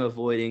 I am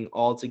avoiding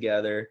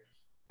altogether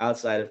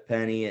outside of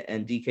Penny,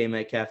 and DK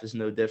Metcalf is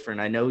no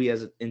different. I know he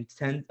has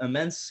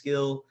immense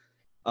skill.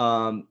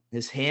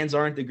 His hands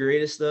aren't the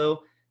greatest,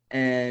 though.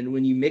 And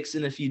when you mix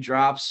in a few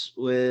drops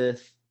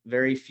with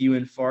very few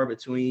and far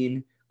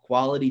between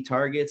quality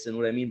targets, and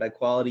what I mean by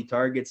quality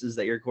targets is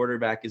that your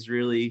quarterback is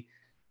really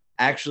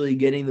actually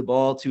getting the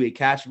ball to a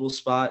catchable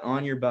spot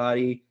on your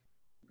body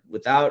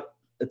without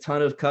a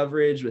ton of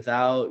coverage,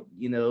 without,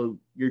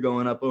 you're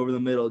going up over the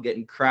middle,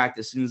 getting cracked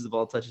as soon as the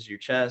ball touches your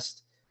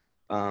chest.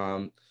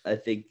 I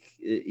think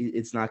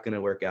it's not going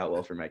to work out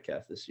well for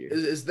Metcalf this year.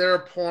 Is there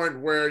a point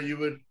where you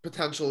would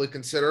potentially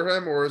consider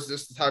him, or is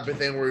this the type of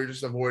thing where you're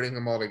just avoiding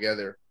him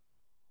altogether?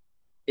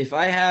 If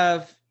I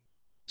have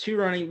 2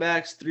 running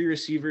backs, 3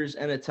 receivers,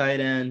 and a tight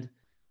end,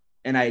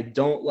 and I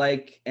don't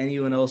like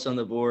anyone else on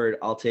the board,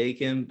 I'll take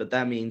him, but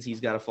that means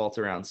he's got to fall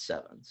to around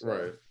 7.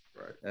 So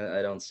right.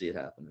 I don't see it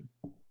happening.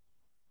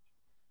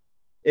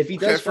 If he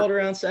does fall to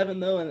around 7,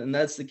 though, and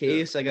that's the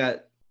case, I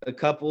got a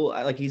couple,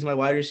 he's my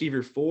wide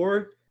receiver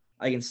 4.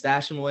 I can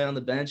stash him away on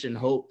the bench and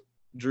hope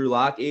Drew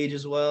Lock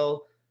ages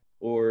well,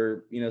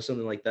 or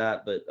something like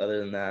that. But other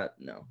than that,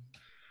 no.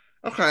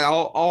 Okay,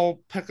 I'll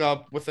pick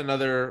up with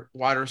another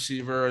wide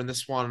receiver, and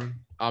this one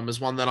is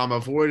one that I'm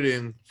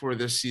avoiding for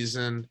this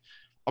season.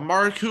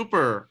 Amari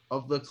Cooper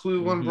of the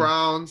Cleveland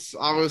Browns.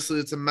 Obviously,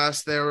 it's a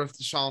mess there with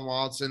Deshaun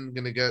Watson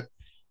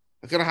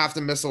gonna have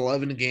to miss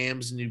 11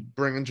 games, and you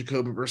bring in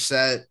Jacoby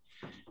Brissett.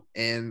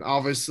 And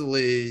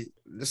obviously,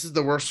 this is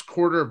the worst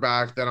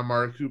quarterback that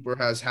Amari Cooper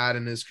has had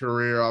in his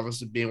career,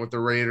 obviously being with the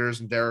Raiders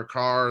and Derek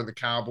Carr and the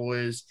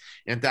Cowboys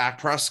and Dak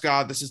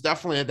Prescott. This is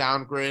definitely a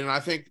downgrade. And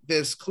I think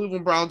this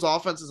Cleveland Browns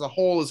offense as a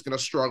whole is going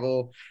to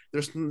struggle.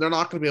 They're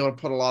not going to be able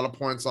to put a lot of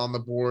points on the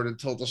board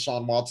until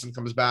Deshaun Watson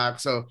comes back.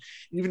 So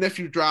even if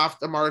you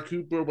draft Amari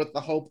Cooper with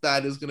the hope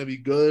that is going to be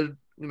good,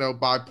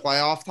 by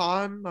playoff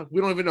time, we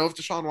don't even know if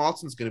Deshaun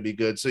Watson's going to be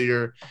good. So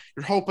you're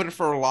hoping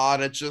for a lot.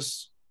 It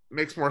just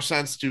makes more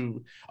sense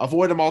to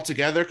avoid him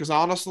altogether, because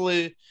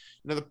honestly,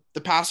 the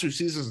past 2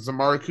 seasons,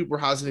 Amari Cooper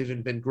hasn't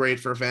even been great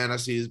for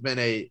fantasy. He's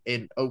been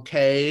an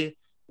okay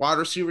wide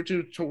receiver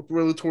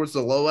really towards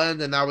the low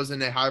end, and that was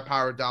in a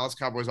high-powered Dallas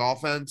Cowboys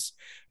offense.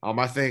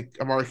 I think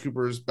Amari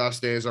Cooper's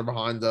best days are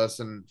behind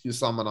us, and he's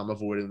someone I'm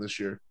avoiding this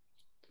year.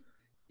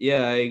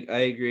 Yeah,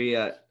 I agree.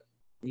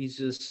 He's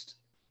just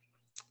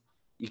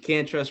 – you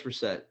can't trust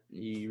Brissett.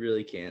 You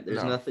really can't.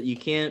 There's nothing – you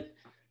can't –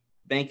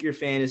 bank your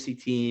fantasy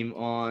team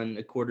on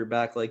a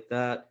quarterback like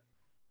that.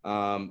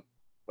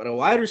 But a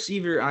wide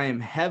receiver I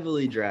am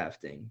heavily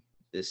drafting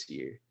this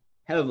year.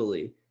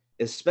 Heavily.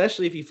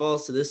 Especially if he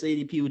falls to this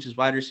ADP, which is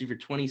wide receiver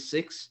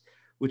 26,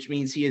 which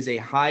means he is a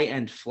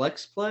high-end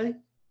flex play.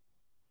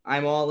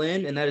 I'm all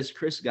in, and that is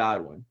Chris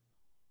Godwin.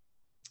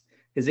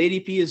 His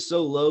ADP is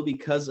so low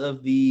because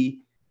of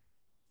the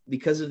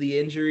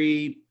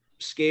injury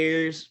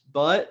scares,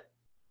 but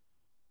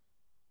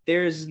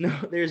there's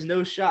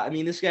no shot. I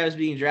mean, this guy was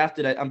being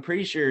drafted, I'm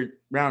pretty sure,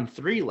 round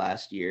 3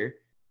 last year.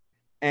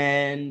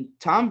 And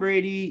Tom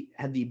Brady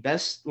had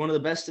one of the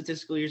best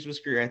statistical years of his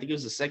career. I think it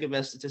was the second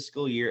best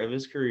statistical year of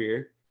his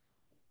career.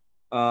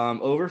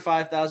 Over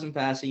 5,000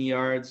 passing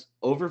yards,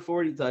 over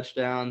 40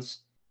 touchdowns,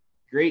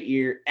 great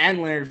year.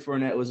 And Leonard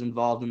Fournette was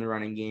involved in the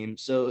running game.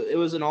 So it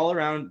was an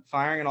all-around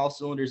firing on all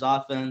cylinders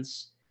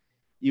offense.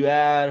 You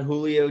add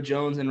Julio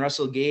Jones and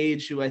Russell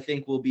Gage, who I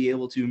think will be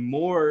able to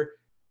more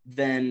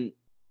than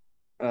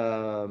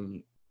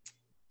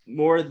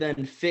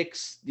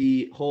fix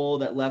the hole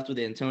that left with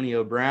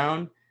Antonio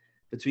Brown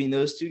between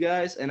those 2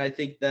 guys. And I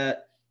think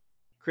that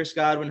Chris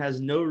Godwin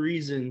has no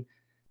reason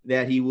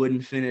that he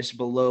wouldn't finish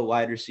below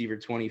wide receiver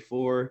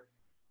 24.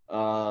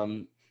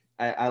 I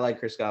like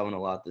Chris Godwin a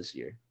lot this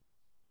year.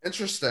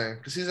 Interesting,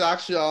 because he's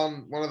actually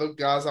on one of the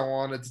guys I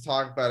wanted to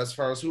talk about as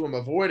far as who I'm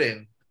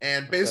avoiding.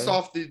 And based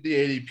off the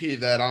ADP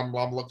that I'm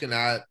looking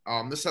at,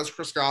 this has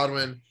Chris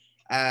Godwin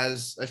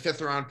as a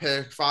 5th-round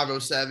pick,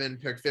 507,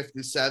 pick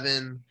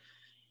 57.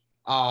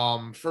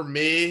 For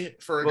me,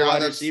 for a what guy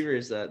wide receiver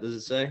is that? Does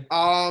it say?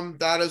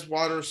 That is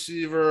wide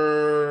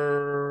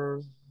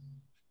receiver.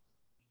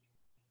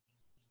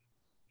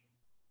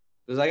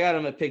 Because I got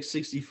him at pick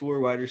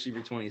 64, wide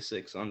receiver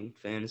 26 on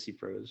Fantasy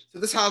Pros. So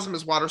this has him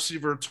as wide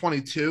receiver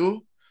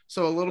 22,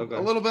 so a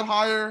little bit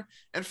higher.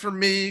 And for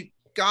me,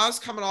 guys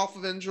coming off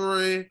of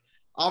injury,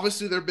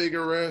 obviously they're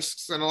bigger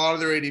risks, and a lot of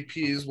their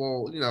ADPs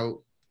will,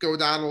 go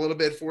down a little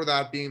bit for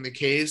that being the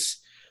case.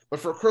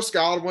 But for Chris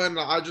Godwin,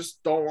 I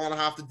just don't want to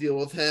have to deal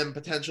with him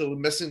potentially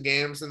missing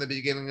games in the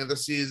beginning of the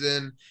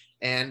season.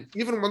 And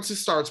even once he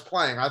starts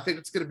playing, I think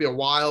it's going to be a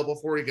while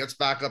before he gets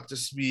back up to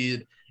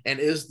speed and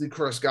is the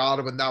Chris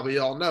Godwin that we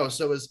all know.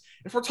 So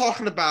if we're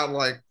talking about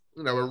a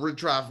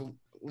redraft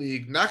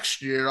league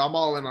next year, I'm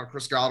all in on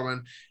Chris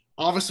Godwin.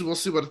 Obviously, we'll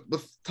see with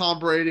Tom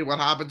Brady, what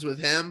happens with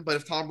him. But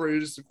if Tom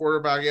Brady is the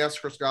quarterback, yes,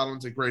 Chris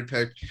Godwin's a great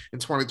pick in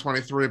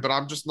 2023. But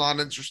I'm just not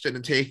interested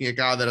in taking a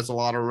guy that has a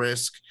lot of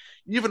risk,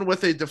 even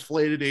with a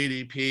deflated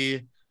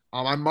ADP.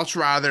 I'd much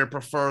rather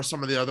prefer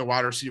some of the other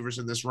wide receivers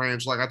in this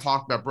range. Like I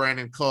talked about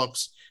Brandon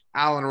Cooks,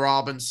 Allen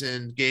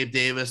Robinson, Gabe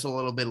Davis a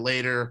little bit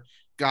later.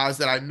 Guys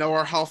that I know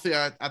are healthy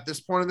at this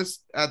point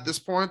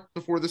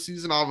before the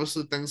season.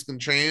 Obviously, things can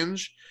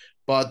change,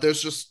 but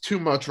there's just too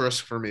much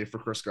risk for me for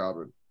Chris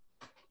Godwin.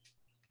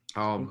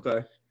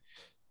 Okay.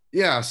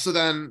 Yeah. So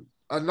then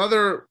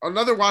another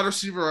wide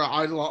receiver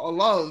I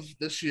love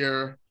this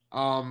year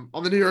on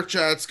the New York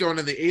Jets, going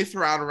in the 8th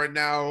round right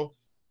now,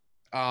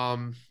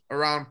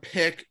 around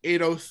pick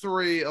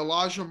 803,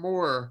 Elijah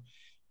Moore.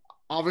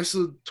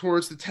 Obviously,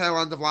 towards the tail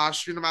end of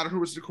last year, no matter who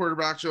was the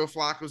quarterback, Joe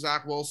Flacco,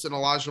 Zach Wilson,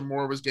 Elijah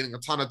Moore was getting a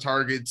ton of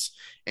targets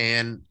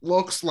and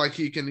looks like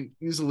he can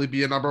easily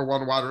be a number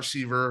 1 wide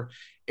receiver.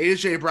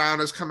 A.J. Brown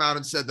has come out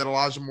and said that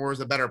Elijah Moore is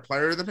a better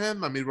player than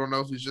him. I mean, we don't know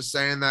if he's just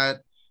saying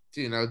that,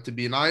 to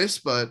be nice,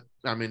 but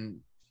I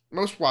mean,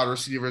 most wide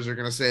receivers are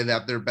going to say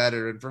that they're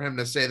better. And for him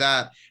to say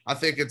that, I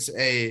think it's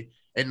a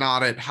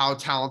nod at how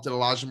talented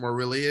Elijah Moore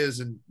really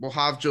is. And we'll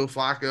have Joe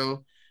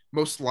Flacco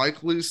most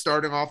likely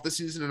starting off the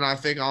season. And I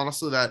think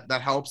honestly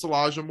that helps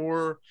Elijah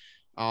Moore.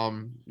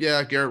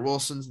 Garrett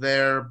Wilson's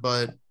there,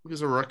 but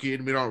he's a rookie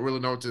and we don't really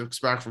know what to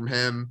expect from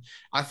him.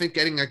 I think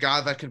getting a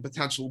guy that can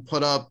potentially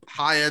put up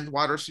high-end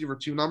wide receiver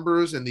 2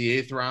 numbers in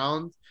the 8th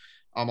round,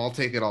 I'll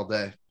take it all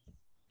day.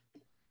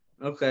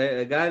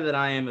 Okay, a guy that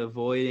I am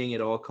avoiding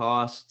at all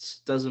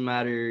costs. Doesn't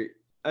matter.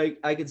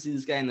 I could see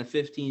this guy in the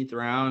 15th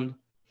round.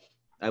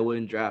 I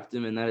wouldn't draft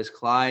him, and that is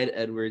Clyde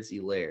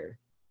Edwards-Helaire.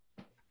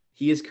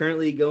 He is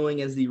currently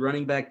going as the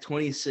running back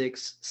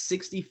 26,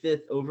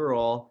 65th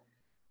overall.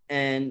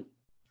 And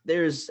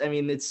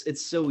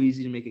it's so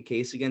easy to make a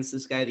case against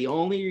this guy. The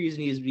only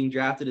reason he is being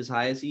drafted as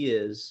high as he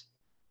is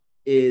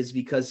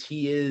because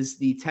he is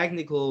the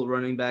technical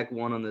running back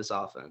 1 on this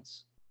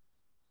offense.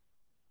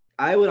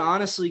 I would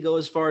honestly go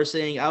as far as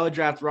saying I would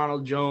draft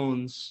Ronald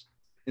Jones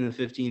in the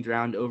 15th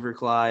round over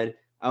Clyde.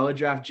 I would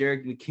draft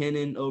Jerick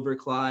McKinnon over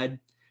Clyde.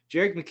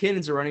 Jerick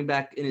McKinnon's a running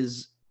back in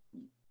his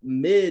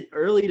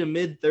early to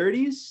mid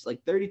 30s,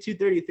 like 32,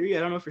 33. I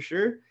don't know for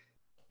sure.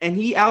 And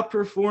he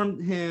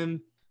outperformed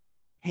him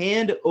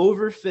hand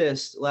over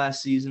fist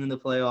last season in the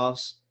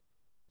playoffs.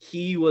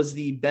 He was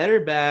the better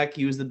back.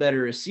 He was the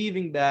better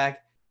receiving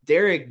back.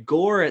 Derrick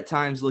Gore at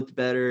times looked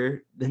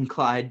better than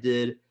Clyde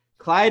did.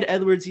 Clyde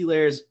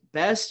Edwards-Helaire's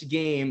best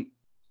game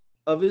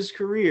of his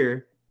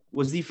career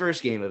was the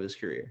first game of his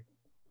career.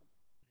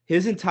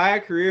 His entire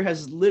career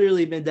has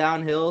literally been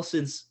downhill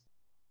since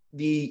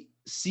the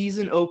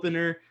season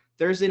opener,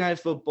 Thursday Night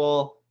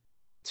Football,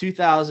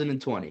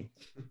 2020.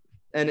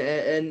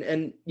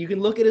 And you can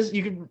look at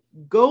you can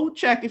go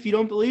check if you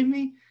don't believe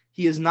me.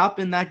 He has not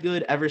been that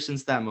good ever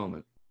since that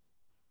moment.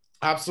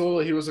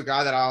 Absolutely. He was a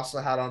guy that I also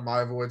had on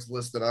my avoids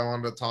list that I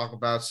wanted to talk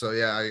about. So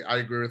yeah, I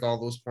agree with all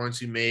those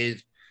points you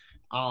made.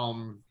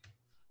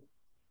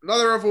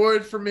 Another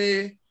avoid for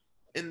me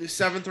in the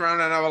 7th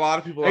round. I know a lot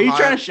of people are you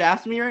trying to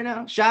shaft me right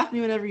now? Shaft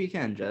me whenever you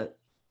can, Jet.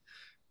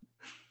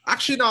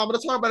 Actually, no, I'm going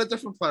to talk about a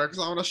different player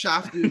because I want to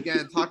shaft you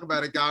again. Talk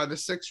about a guy in the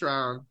 6th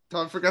round.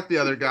 Don't forget the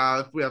other guy.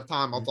 If we have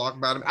time, I'll talk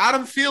about him.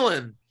 Adam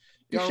Thielen.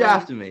 You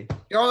shafted me.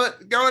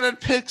 Going at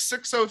pick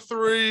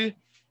 603.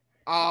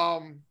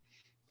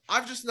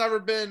 I've just never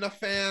been a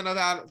fan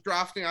of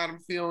drafting Adam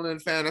Thielen in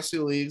fantasy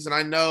leagues, and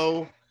I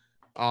know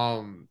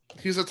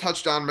he's a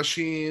touchdown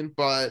machine,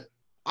 but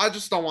I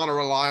just don't want to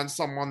rely on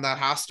someone that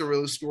has to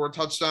really score a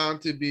touchdown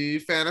to be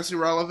fantasy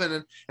relevant.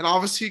 And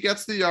obviously he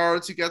gets the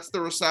yards, he gets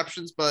the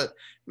receptions, but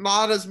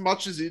not as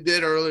much as he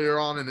did earlier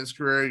on in his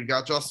career. You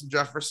got Justin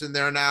Jefferson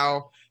there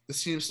now. The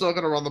team's still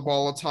going to run the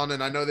ball a ton,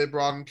 and I know they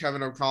brought in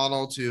Kevin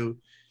O'Connell to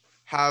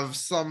have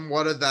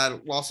somewhat of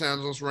that Los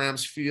Angeles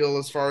Rams feel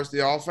as far as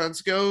the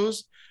offense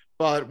goes.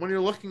 But when you're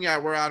looking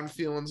at where Adam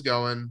Thielen's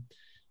going,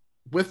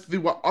 with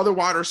the other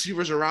wide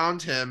receivers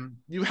around him,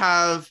 you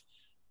have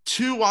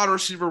two wide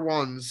receiver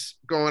ones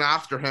going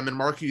after him, and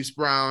Marquise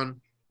Brown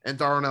and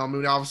Darnell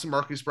Mooney. Obviously,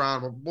 Marquise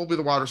Brown will be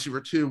the wide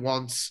receiver two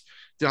once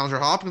DeAndre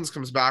Hopkins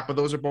comes back, but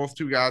those are both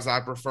two guys I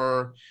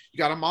prefer. You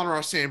got Amon-Ra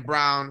St.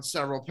 Brown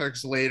several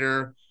picks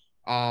later.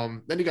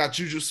 Then you got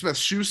Juju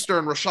Smith-Schuster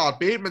and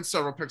Rashad Bateman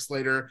several picks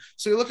later.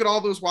 So you look at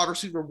all those wide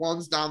receiver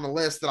ones down the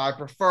list that I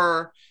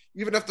prefer.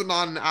 Even if they're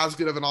not as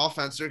good of an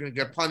offense, they're going to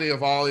get plenty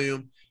of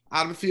volume.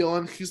 Adam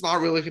Thielen, he's not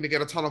really going to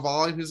get a ton of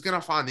volume. He's going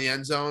to find the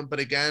end zone,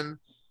 but again,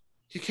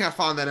 he can't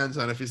find that end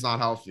zone if he's not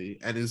healthy,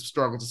 and he's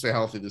struggled to stay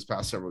healthy this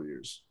past several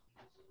years.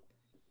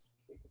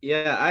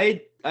 Yeah,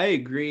 I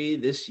agree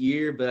this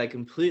year, but I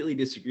completely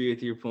disagree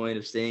with your point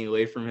of staying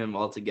away from him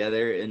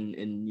altogether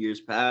in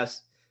years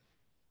past.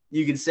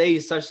 You can say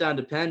he's touchdown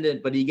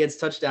dependent, but he gets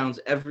touchdowns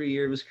every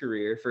year of his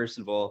career, first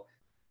of all.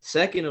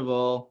 Second of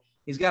all,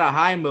 he's got a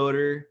high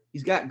motor.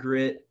 He's got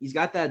grit. He's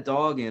got that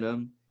dog in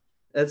him.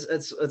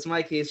 That's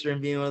my case for him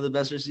being one of the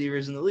best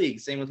receivers in the league.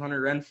 Same with Hunter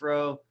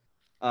Renfrow.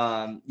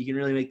 You can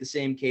really make the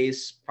same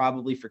case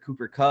probably for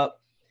Cooper Kupp.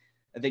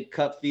 I think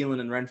Kupp, Thielen,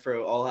 and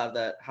Renfrow all have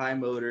that high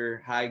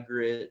motor, high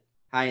grit,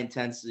 high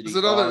intensity.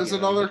 There's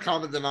another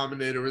common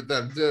denominator with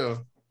them too.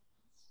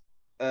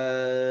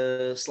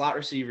 Slot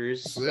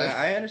receivers. Yeah.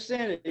 I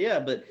understand it, yeah,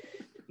 but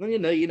you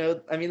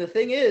know. I mean, the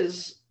thing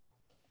is,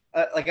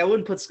 I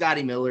wouldn't put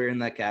Scotty Miller in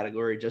that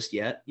category just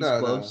yet. He's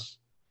close. No.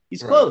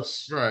 He's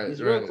close. Right.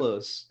 He's real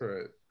close.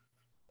 Right.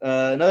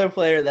 Another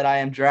player that I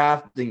am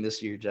drafting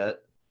this year, Jet.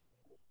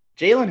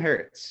 Jalen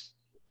Hurts.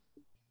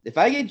 If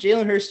I get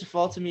Jalen Hurts to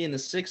fall to me in the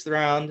 6th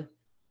round,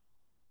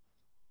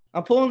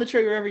 I'm pulling the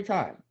trigger every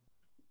time.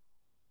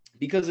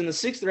 Because in the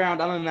 6th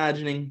round, I'm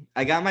imagining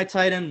I got my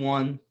tight end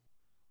 1,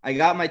 I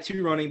got my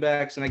 2 running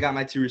backs, and I got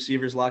my 2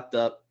 receivers locked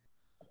up.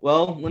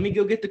 Well, let me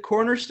go get the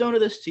cornerstone of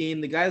this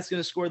team, the guy that's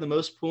going to score the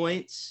most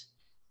points,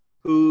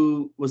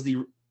 who was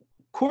the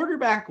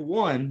quarterback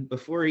 1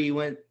 before he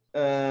went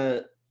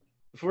down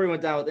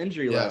with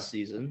injury last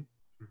season.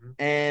 Mm-hmm.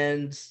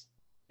 And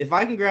if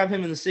I can grab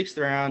him in the 6th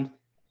round,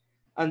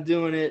 I'm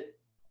doing it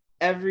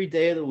every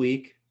day of the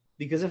week,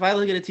 because if I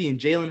look at a team,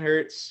 Jalen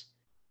Hurts,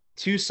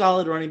 2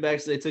 solid running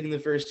backs that I took in the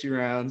first 2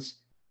 rounds,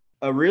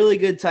 a really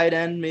good tight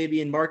end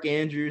maybe in Mark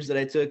Andrews that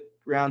I took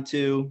round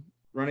 2,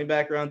 running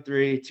back round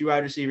 3, 2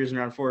 wide receivers in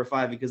round 4 or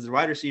 5, because the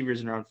wide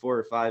receivers in round 4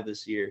 or 5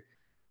 this year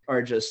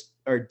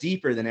are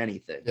deeper than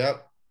anything.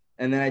 Yep.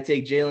 And then I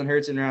take Jalen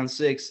Hurts in round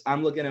 6.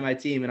 I'm looking at my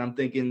team and I'm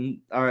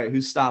thinking, all right,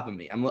 who's stopping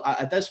me?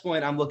 At this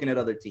point, I'm looking at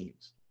other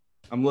teams.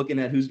 I'm looking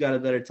at who's got a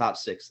better top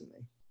 6 than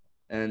me.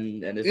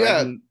 And if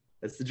I can,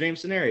 that's the dream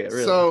scenario,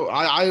 really. So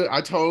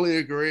I totally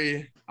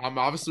agree.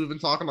 Obviously we've been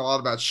talking a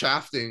lot about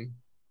shafting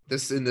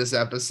in this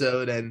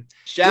episode, and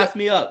shaft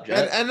me up,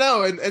 Jeff.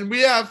 And we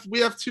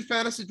have 2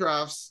 fantasy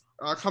drafts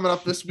coming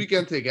up this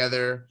weekend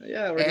together.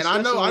 Yeah, and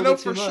I know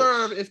for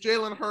sure if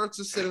Jalen Hurts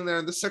is sitting there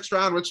in the 6th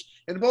round, which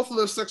in both of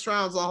those 6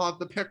 rounds I'll have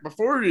the pick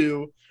before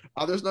you.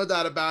 There's no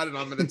doubt about it.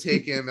 I'm going to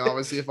take him,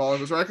 obviously, if all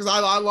of us right, because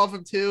I love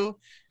him too.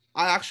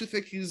 I actually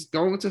think he's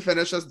going to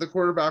finish as the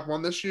quarterback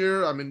 1 this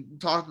year. I mean,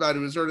 talked about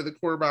he was already the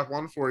quarterback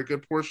 1 for a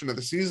good portion of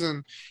the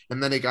season,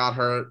 and then he got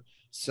hurt.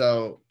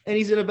 And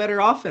he's in a better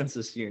offense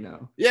this year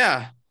now.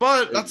 Yeah,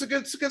 but that's a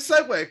good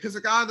segue, because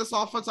a guy in this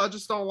offense I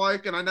just don't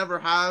like, and I never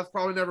have,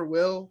 probably never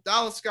will.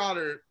 Dallas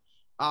Goedert,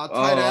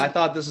 tight end. I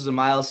thought this was a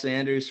Miles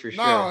Sanders for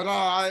sure.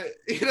 No,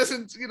 he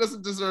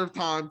doesn't deserve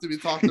time to be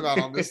talked about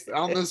on this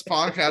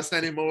podcast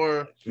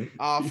anymore.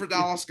 For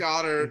Dallas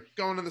Goedert,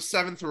 going in the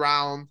 7th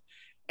round.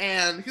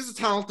 And he's a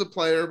talented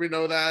player. We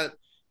know that.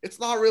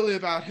 It's not really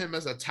about him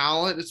as a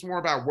talent. It's more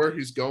about where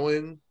he's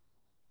going.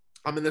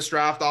 I'm in this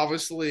draft,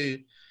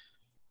 obviously,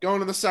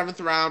 going in the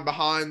 7th round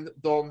behind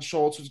Dalton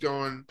Schultz, who's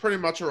going pretty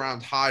much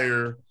around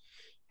higher.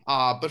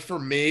 But for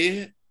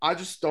me, I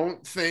just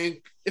don't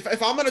think –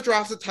 if I'm going to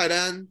draft a tight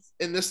end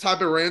in this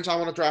type of range, I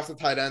want to draft a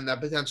tight end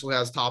that potentially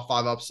has top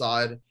 5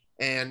 upside.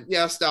 And,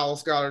 yes,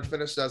 Dallas Goedert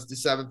finished as the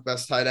 7th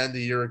best tight end a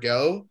year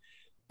ago.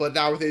 But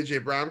now with A.J.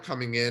 Brown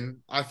coming in,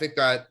 I think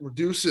that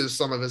reduces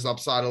some of his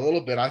upside a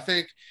little bit. I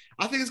think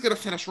he's going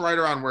to finish right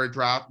around where he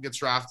gets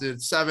drafted,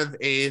 7th,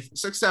 8th,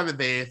 6th, 7th,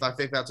 8th. I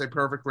think that's a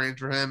perfect range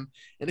for him.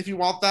 And if you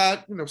want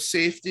that,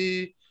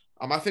 safety,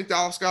 I think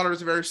Dallas Goedert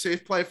is a very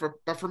safe play.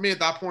 But for me at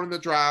that point in the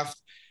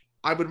draft,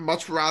 I would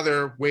much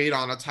rather wait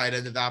on a tight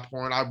end at that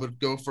point. I would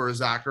go for a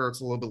Zach Ertz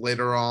a little bit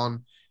later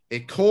on, a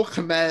Cole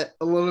Kmet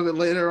a little bit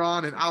later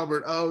on, and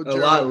Albert O. A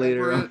lot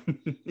later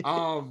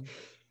on.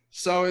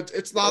 So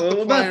it's not the player.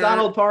 What about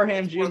Donald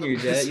Parham Jr.,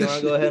 Jet? You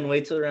want to go ahead and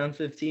wait till around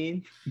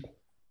 15?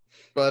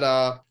 But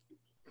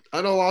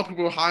I know a lot of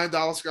people are high in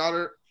Dallas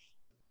Goedert.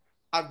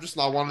 I'm just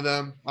not one of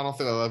them. I don't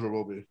think I ever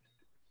will be.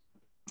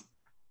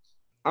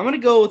 I'm going to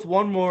go with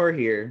one more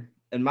here.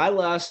 And my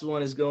last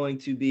one is going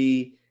to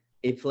be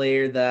a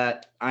player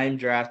that I'm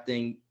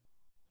drafting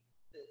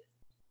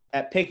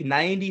at pick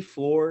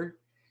 94.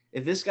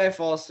 If this guy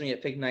falls to me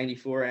at pick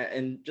 94,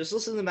 and just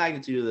listen to the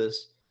magnitude of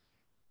this,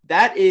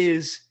 that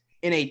is –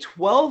 in a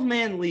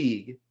 12-man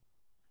league,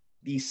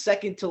 the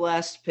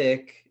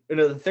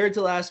the third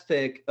to last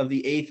pick of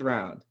the 8th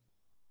round,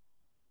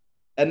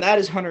 and that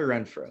is Hunter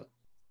Renfrow.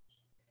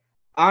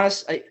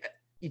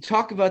 You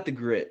talk about the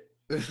grit,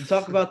 you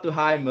talk about the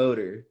high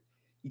motor,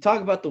 you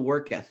talk about the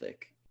work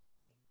ethic.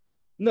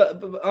 No,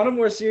 but on a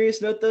more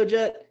serious note, though,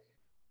 Jet,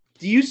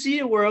 do you see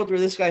a world where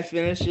this guy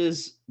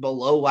finishes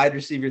below wide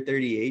receiver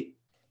 38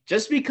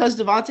 just because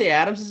Devontae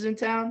Adams is in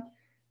town?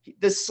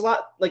 The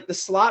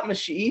slot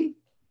machine.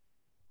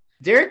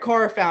 Derek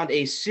Carr found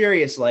a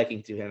serious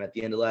liking to him at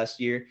the end of last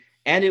year,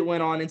 and it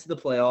went on into the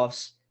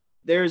playoffs.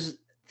 There's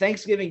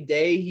Thanksgiving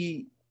Day,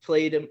 he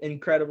played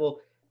incredible.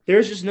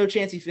 There's just no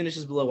chance he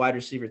finishes below wide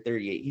receiver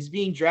 38. He's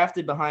being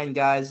drafted behind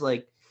guys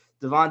like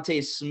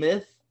Devontae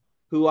Smith,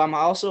 who I'm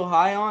also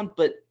high on,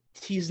 but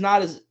he's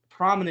not as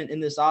prominent in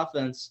this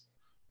offense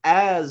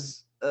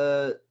as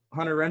Hunter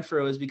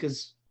Renfrow is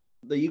because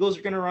the Eagles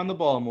are going to run the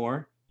ball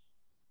more.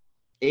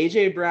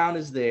 A.J. Brown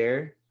is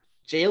there.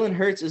 Jalen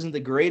Hurts isn't the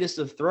greatest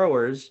of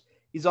throwers.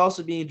 He's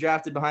also being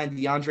drafted behind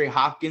DeAndre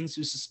Hopkins,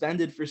 who's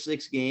suspended for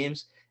 6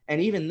 games.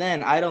 And even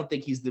then, I don't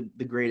think he's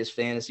the greatest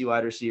fantasy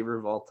wide receiver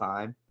of all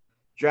time.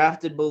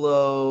 Drafted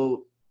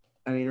below,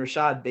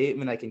 Rashad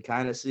Bateman, I can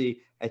kind of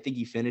see. I think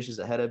he finishes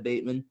ahead of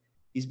Bateman.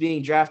 He's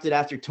being drafted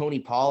after Tony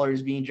Pollard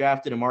is being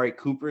drafted. Amari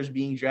Cooper is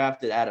being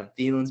drafted. Adam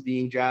Thielen's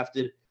being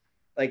drafted.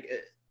 Hunter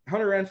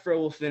Renfrow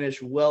will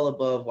finish well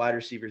above wide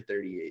receiver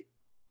 38.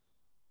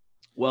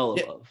 Well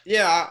above.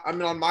 Yeah,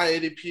 on my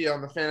ADP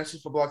on the fantasy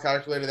football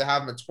calculator, they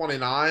have him at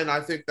 29. I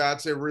think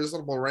that's a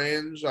reasonable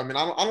range. I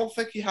don't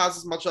think he has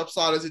as much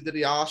upside as he did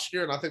last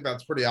year, and I think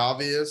that's pretty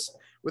obvious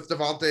with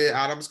Devontae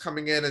Adams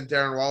coming in and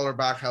Darren Waller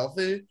back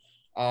healthy.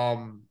 If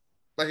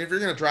you're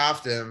going to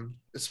draft him,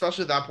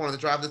 especially at that point in the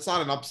draft, it's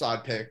not an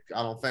upside pick.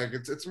 I don't think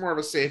it's more of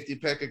a safety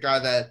pick, a guy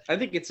that I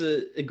think it's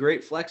a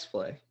great flex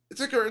play.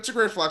 It's a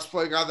great flex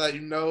play, guy that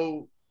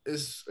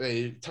is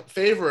a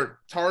favorite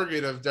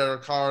target of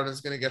Derek Carr and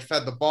is going to get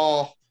fed the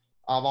ball.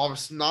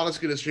 Obviously not as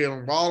good as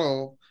Jalen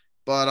Waddle,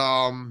 but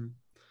I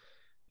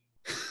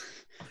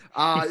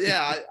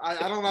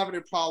don't have any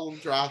problem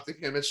drafting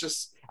him. It's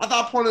just at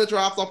that point in the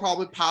draft, I'll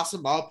probably pass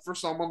him up for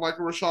someone like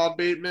a Rashad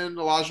Bateman,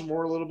 Elijah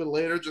Moore a little bit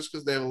later, just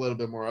because they have a little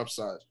bit more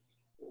upside.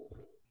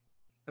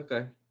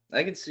 Okay,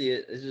 I can see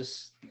it. It's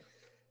just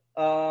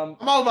I'm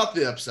all about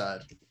the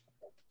upside.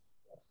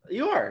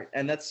 You are,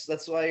 and that's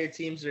why your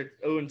teams are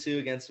 0-2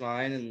 against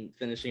mine and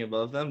finishing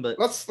above them. But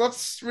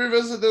let's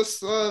revisit this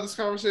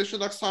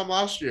conversation next time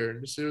last year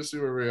and see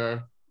where we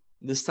are.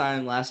 This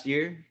time last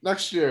year?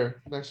 Next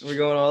year. We're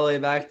going all the way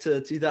back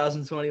to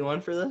 2021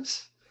 for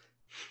this?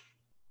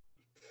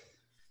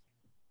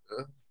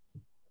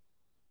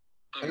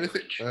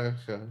 Anything?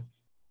 Okay.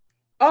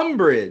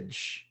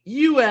 Umbrage.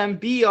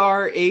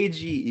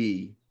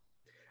 UMBRAGE.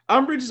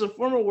 Umbrage is a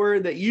formal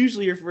word that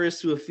usually refers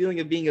to a feeling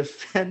of being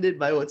offended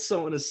by what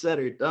someone has said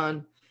or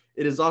done.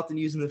 It is often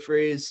used in the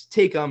phrase,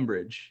 take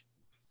umbrage.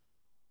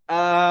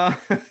 I'm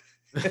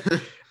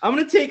going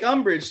to take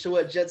umbrage to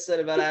what Jet said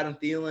about Adam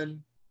Thielen.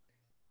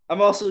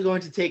 I'm also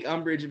going to take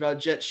umbrage about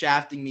Jet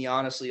shafting me,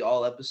 honestly,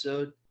 all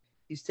episode.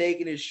 He's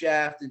taken his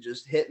shaft and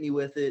just hit me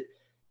with it,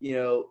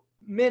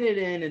 minute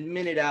in and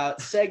minute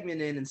out,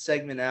 segment in and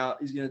segment out.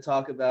 He's going to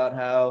talk about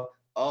how,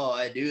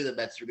 I knew the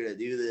Mets were going to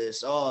do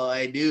this.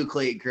 I knew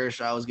Clayton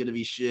Kershaw was going to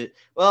be shit.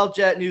 Well,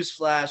 Jet,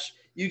 newsflash,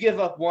 you give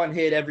up 1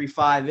 hit every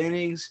 5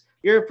 innings.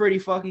 You're a pretty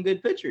fucking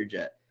good pitcher,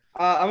 Jet.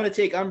 I'm going to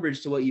take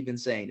umbrage to what you've been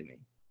saying to me.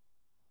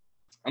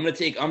 I'm going to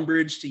take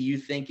umbrage to you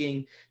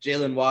thinking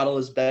Jalen Waddle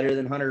is better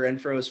than Hunter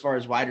Renfrow as far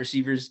as wide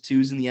receivers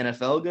 2s in the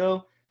NFL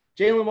go.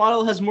 Jalen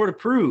Waddle has more to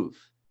prove.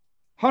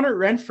 Hunter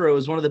Renfrow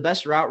is one of the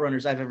best route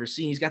runners I've ever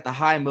seen. He's got the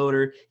high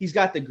motor. He's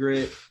got the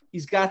grit.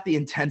 He's got the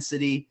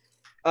intensity.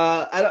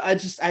 I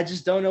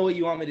just don't know what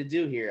you want me to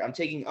do here. I'm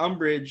taking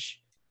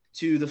umbrage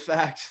to the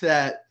fact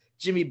that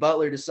Jimmy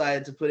Butler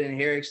decided to put in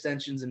hair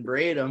extensions and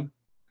braid them.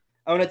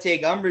 I'm going to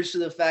take umbrage to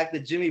the fact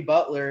that Jimmy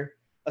Butler,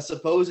 a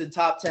supposed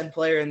top 10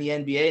 player in the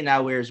NBA,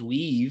 now wears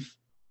weave.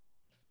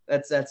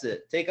 That's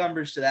it. Take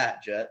umbrage to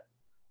that, Jet.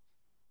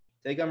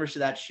 Take umbrage to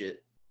that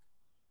shit.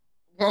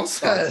 Well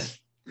said.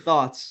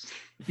 Thoughts.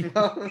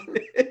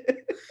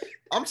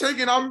 I'm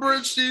taking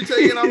umbrage to you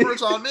taking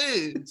umbrage on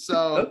me.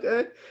 So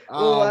okay.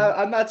 Well,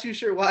 I'm not too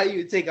sure why you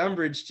would take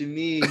umbrage to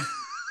me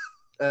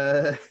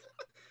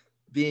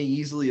being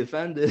easily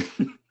offended.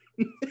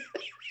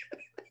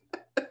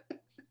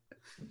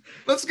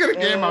 Let's get a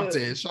game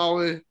update, shall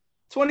we?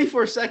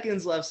 24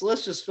 seconds left, so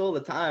let's just fill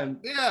the time.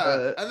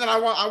 Yeah, and then I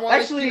want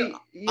actually,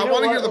 I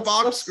want to hear the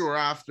box score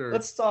after.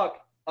 Let's talk.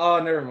 Oh,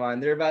 never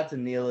mind. They're about to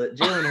kneel it.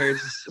 Jalen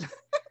Hurts.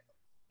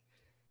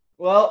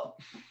 Well,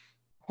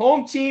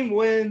 home team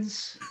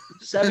wins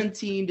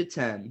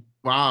 17-10.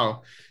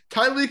 Wow.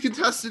 Tightly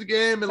contested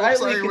game. It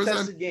looks like it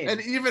was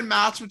an even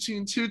match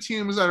between two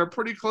teams that are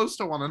pretty close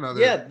to one another.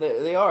 Yeah,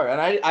 they are.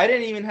 And I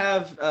didn't even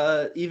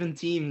have even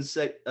teams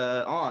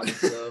on.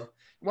 So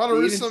you want to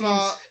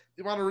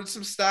read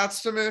some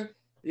stats to me?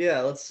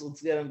 Yeah, let's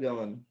get them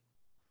going.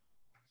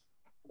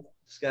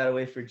 Just gotta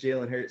wait for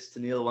Jalen Hurts to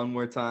kneel one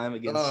more time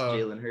against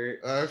Jalen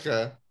Hurts.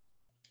 Okay.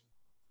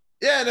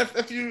 Yeah, and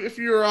if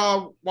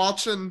you're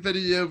watching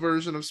video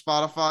version of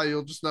Spotify,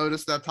 you'll just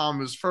notice that Tom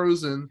was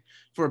frozen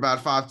for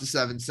about 5 to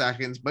 7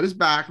 seconds, but is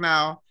back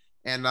now.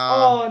 And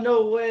Oh,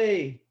 no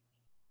way.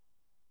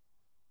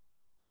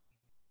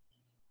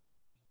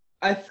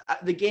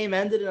 The game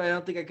ended and I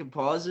don't think I could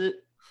pause it.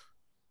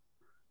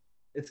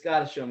 It's got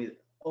to show me.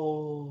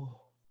 Oh,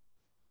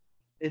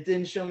 it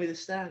didn't show me the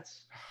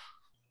stats.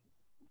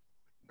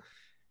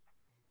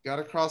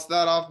 gotta cross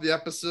that off the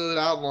episode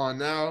outline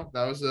now.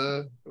 That's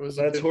a That's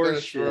good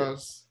finish for horseshit.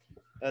 us.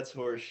 That's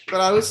horseshit.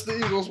 But at least the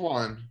Eagles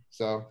won.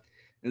 So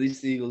at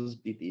least the Eagles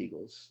beat the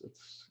Eagles.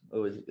 That's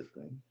always a good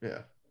thing.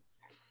 Yeah.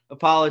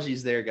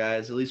 Apologies there,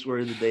 guys. At least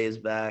word of the day is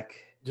back.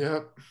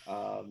 Yep.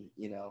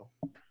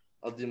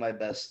 I'll do my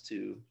best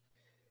to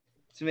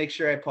make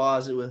sure I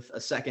pause it with a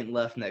second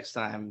left next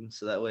time,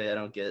 so that way I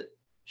don't get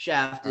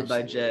shafted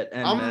by Jet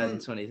and Madden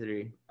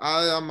 23.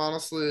 I'm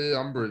honestly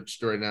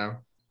umbraged right now.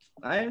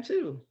 I am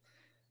too.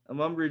 I'm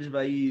umbraged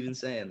by you even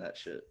saying that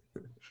shit.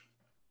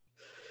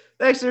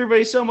 Thanks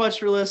everybody so much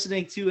for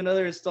listening to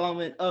another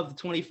installment of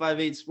the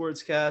 25-8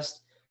 Sportscast.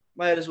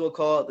 Might as well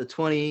call it the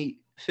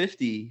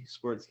 2050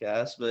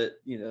 Sportscast, but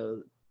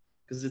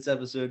because it's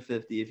episode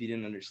 50 if you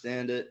didn't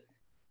understand it.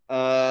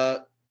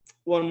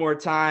 One more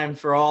time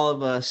for all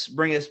of us,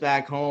 bring us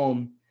back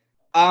home.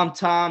 I'm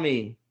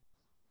Tommy.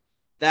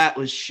 That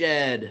was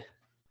Shed.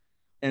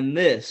 And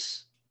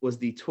this was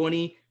the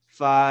 25-8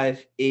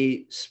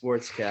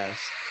 Sportscast.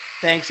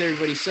 Thanks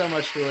everybody so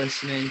much for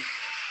listening.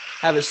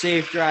 Have a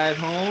safe drive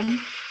home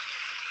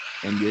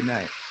and good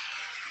night.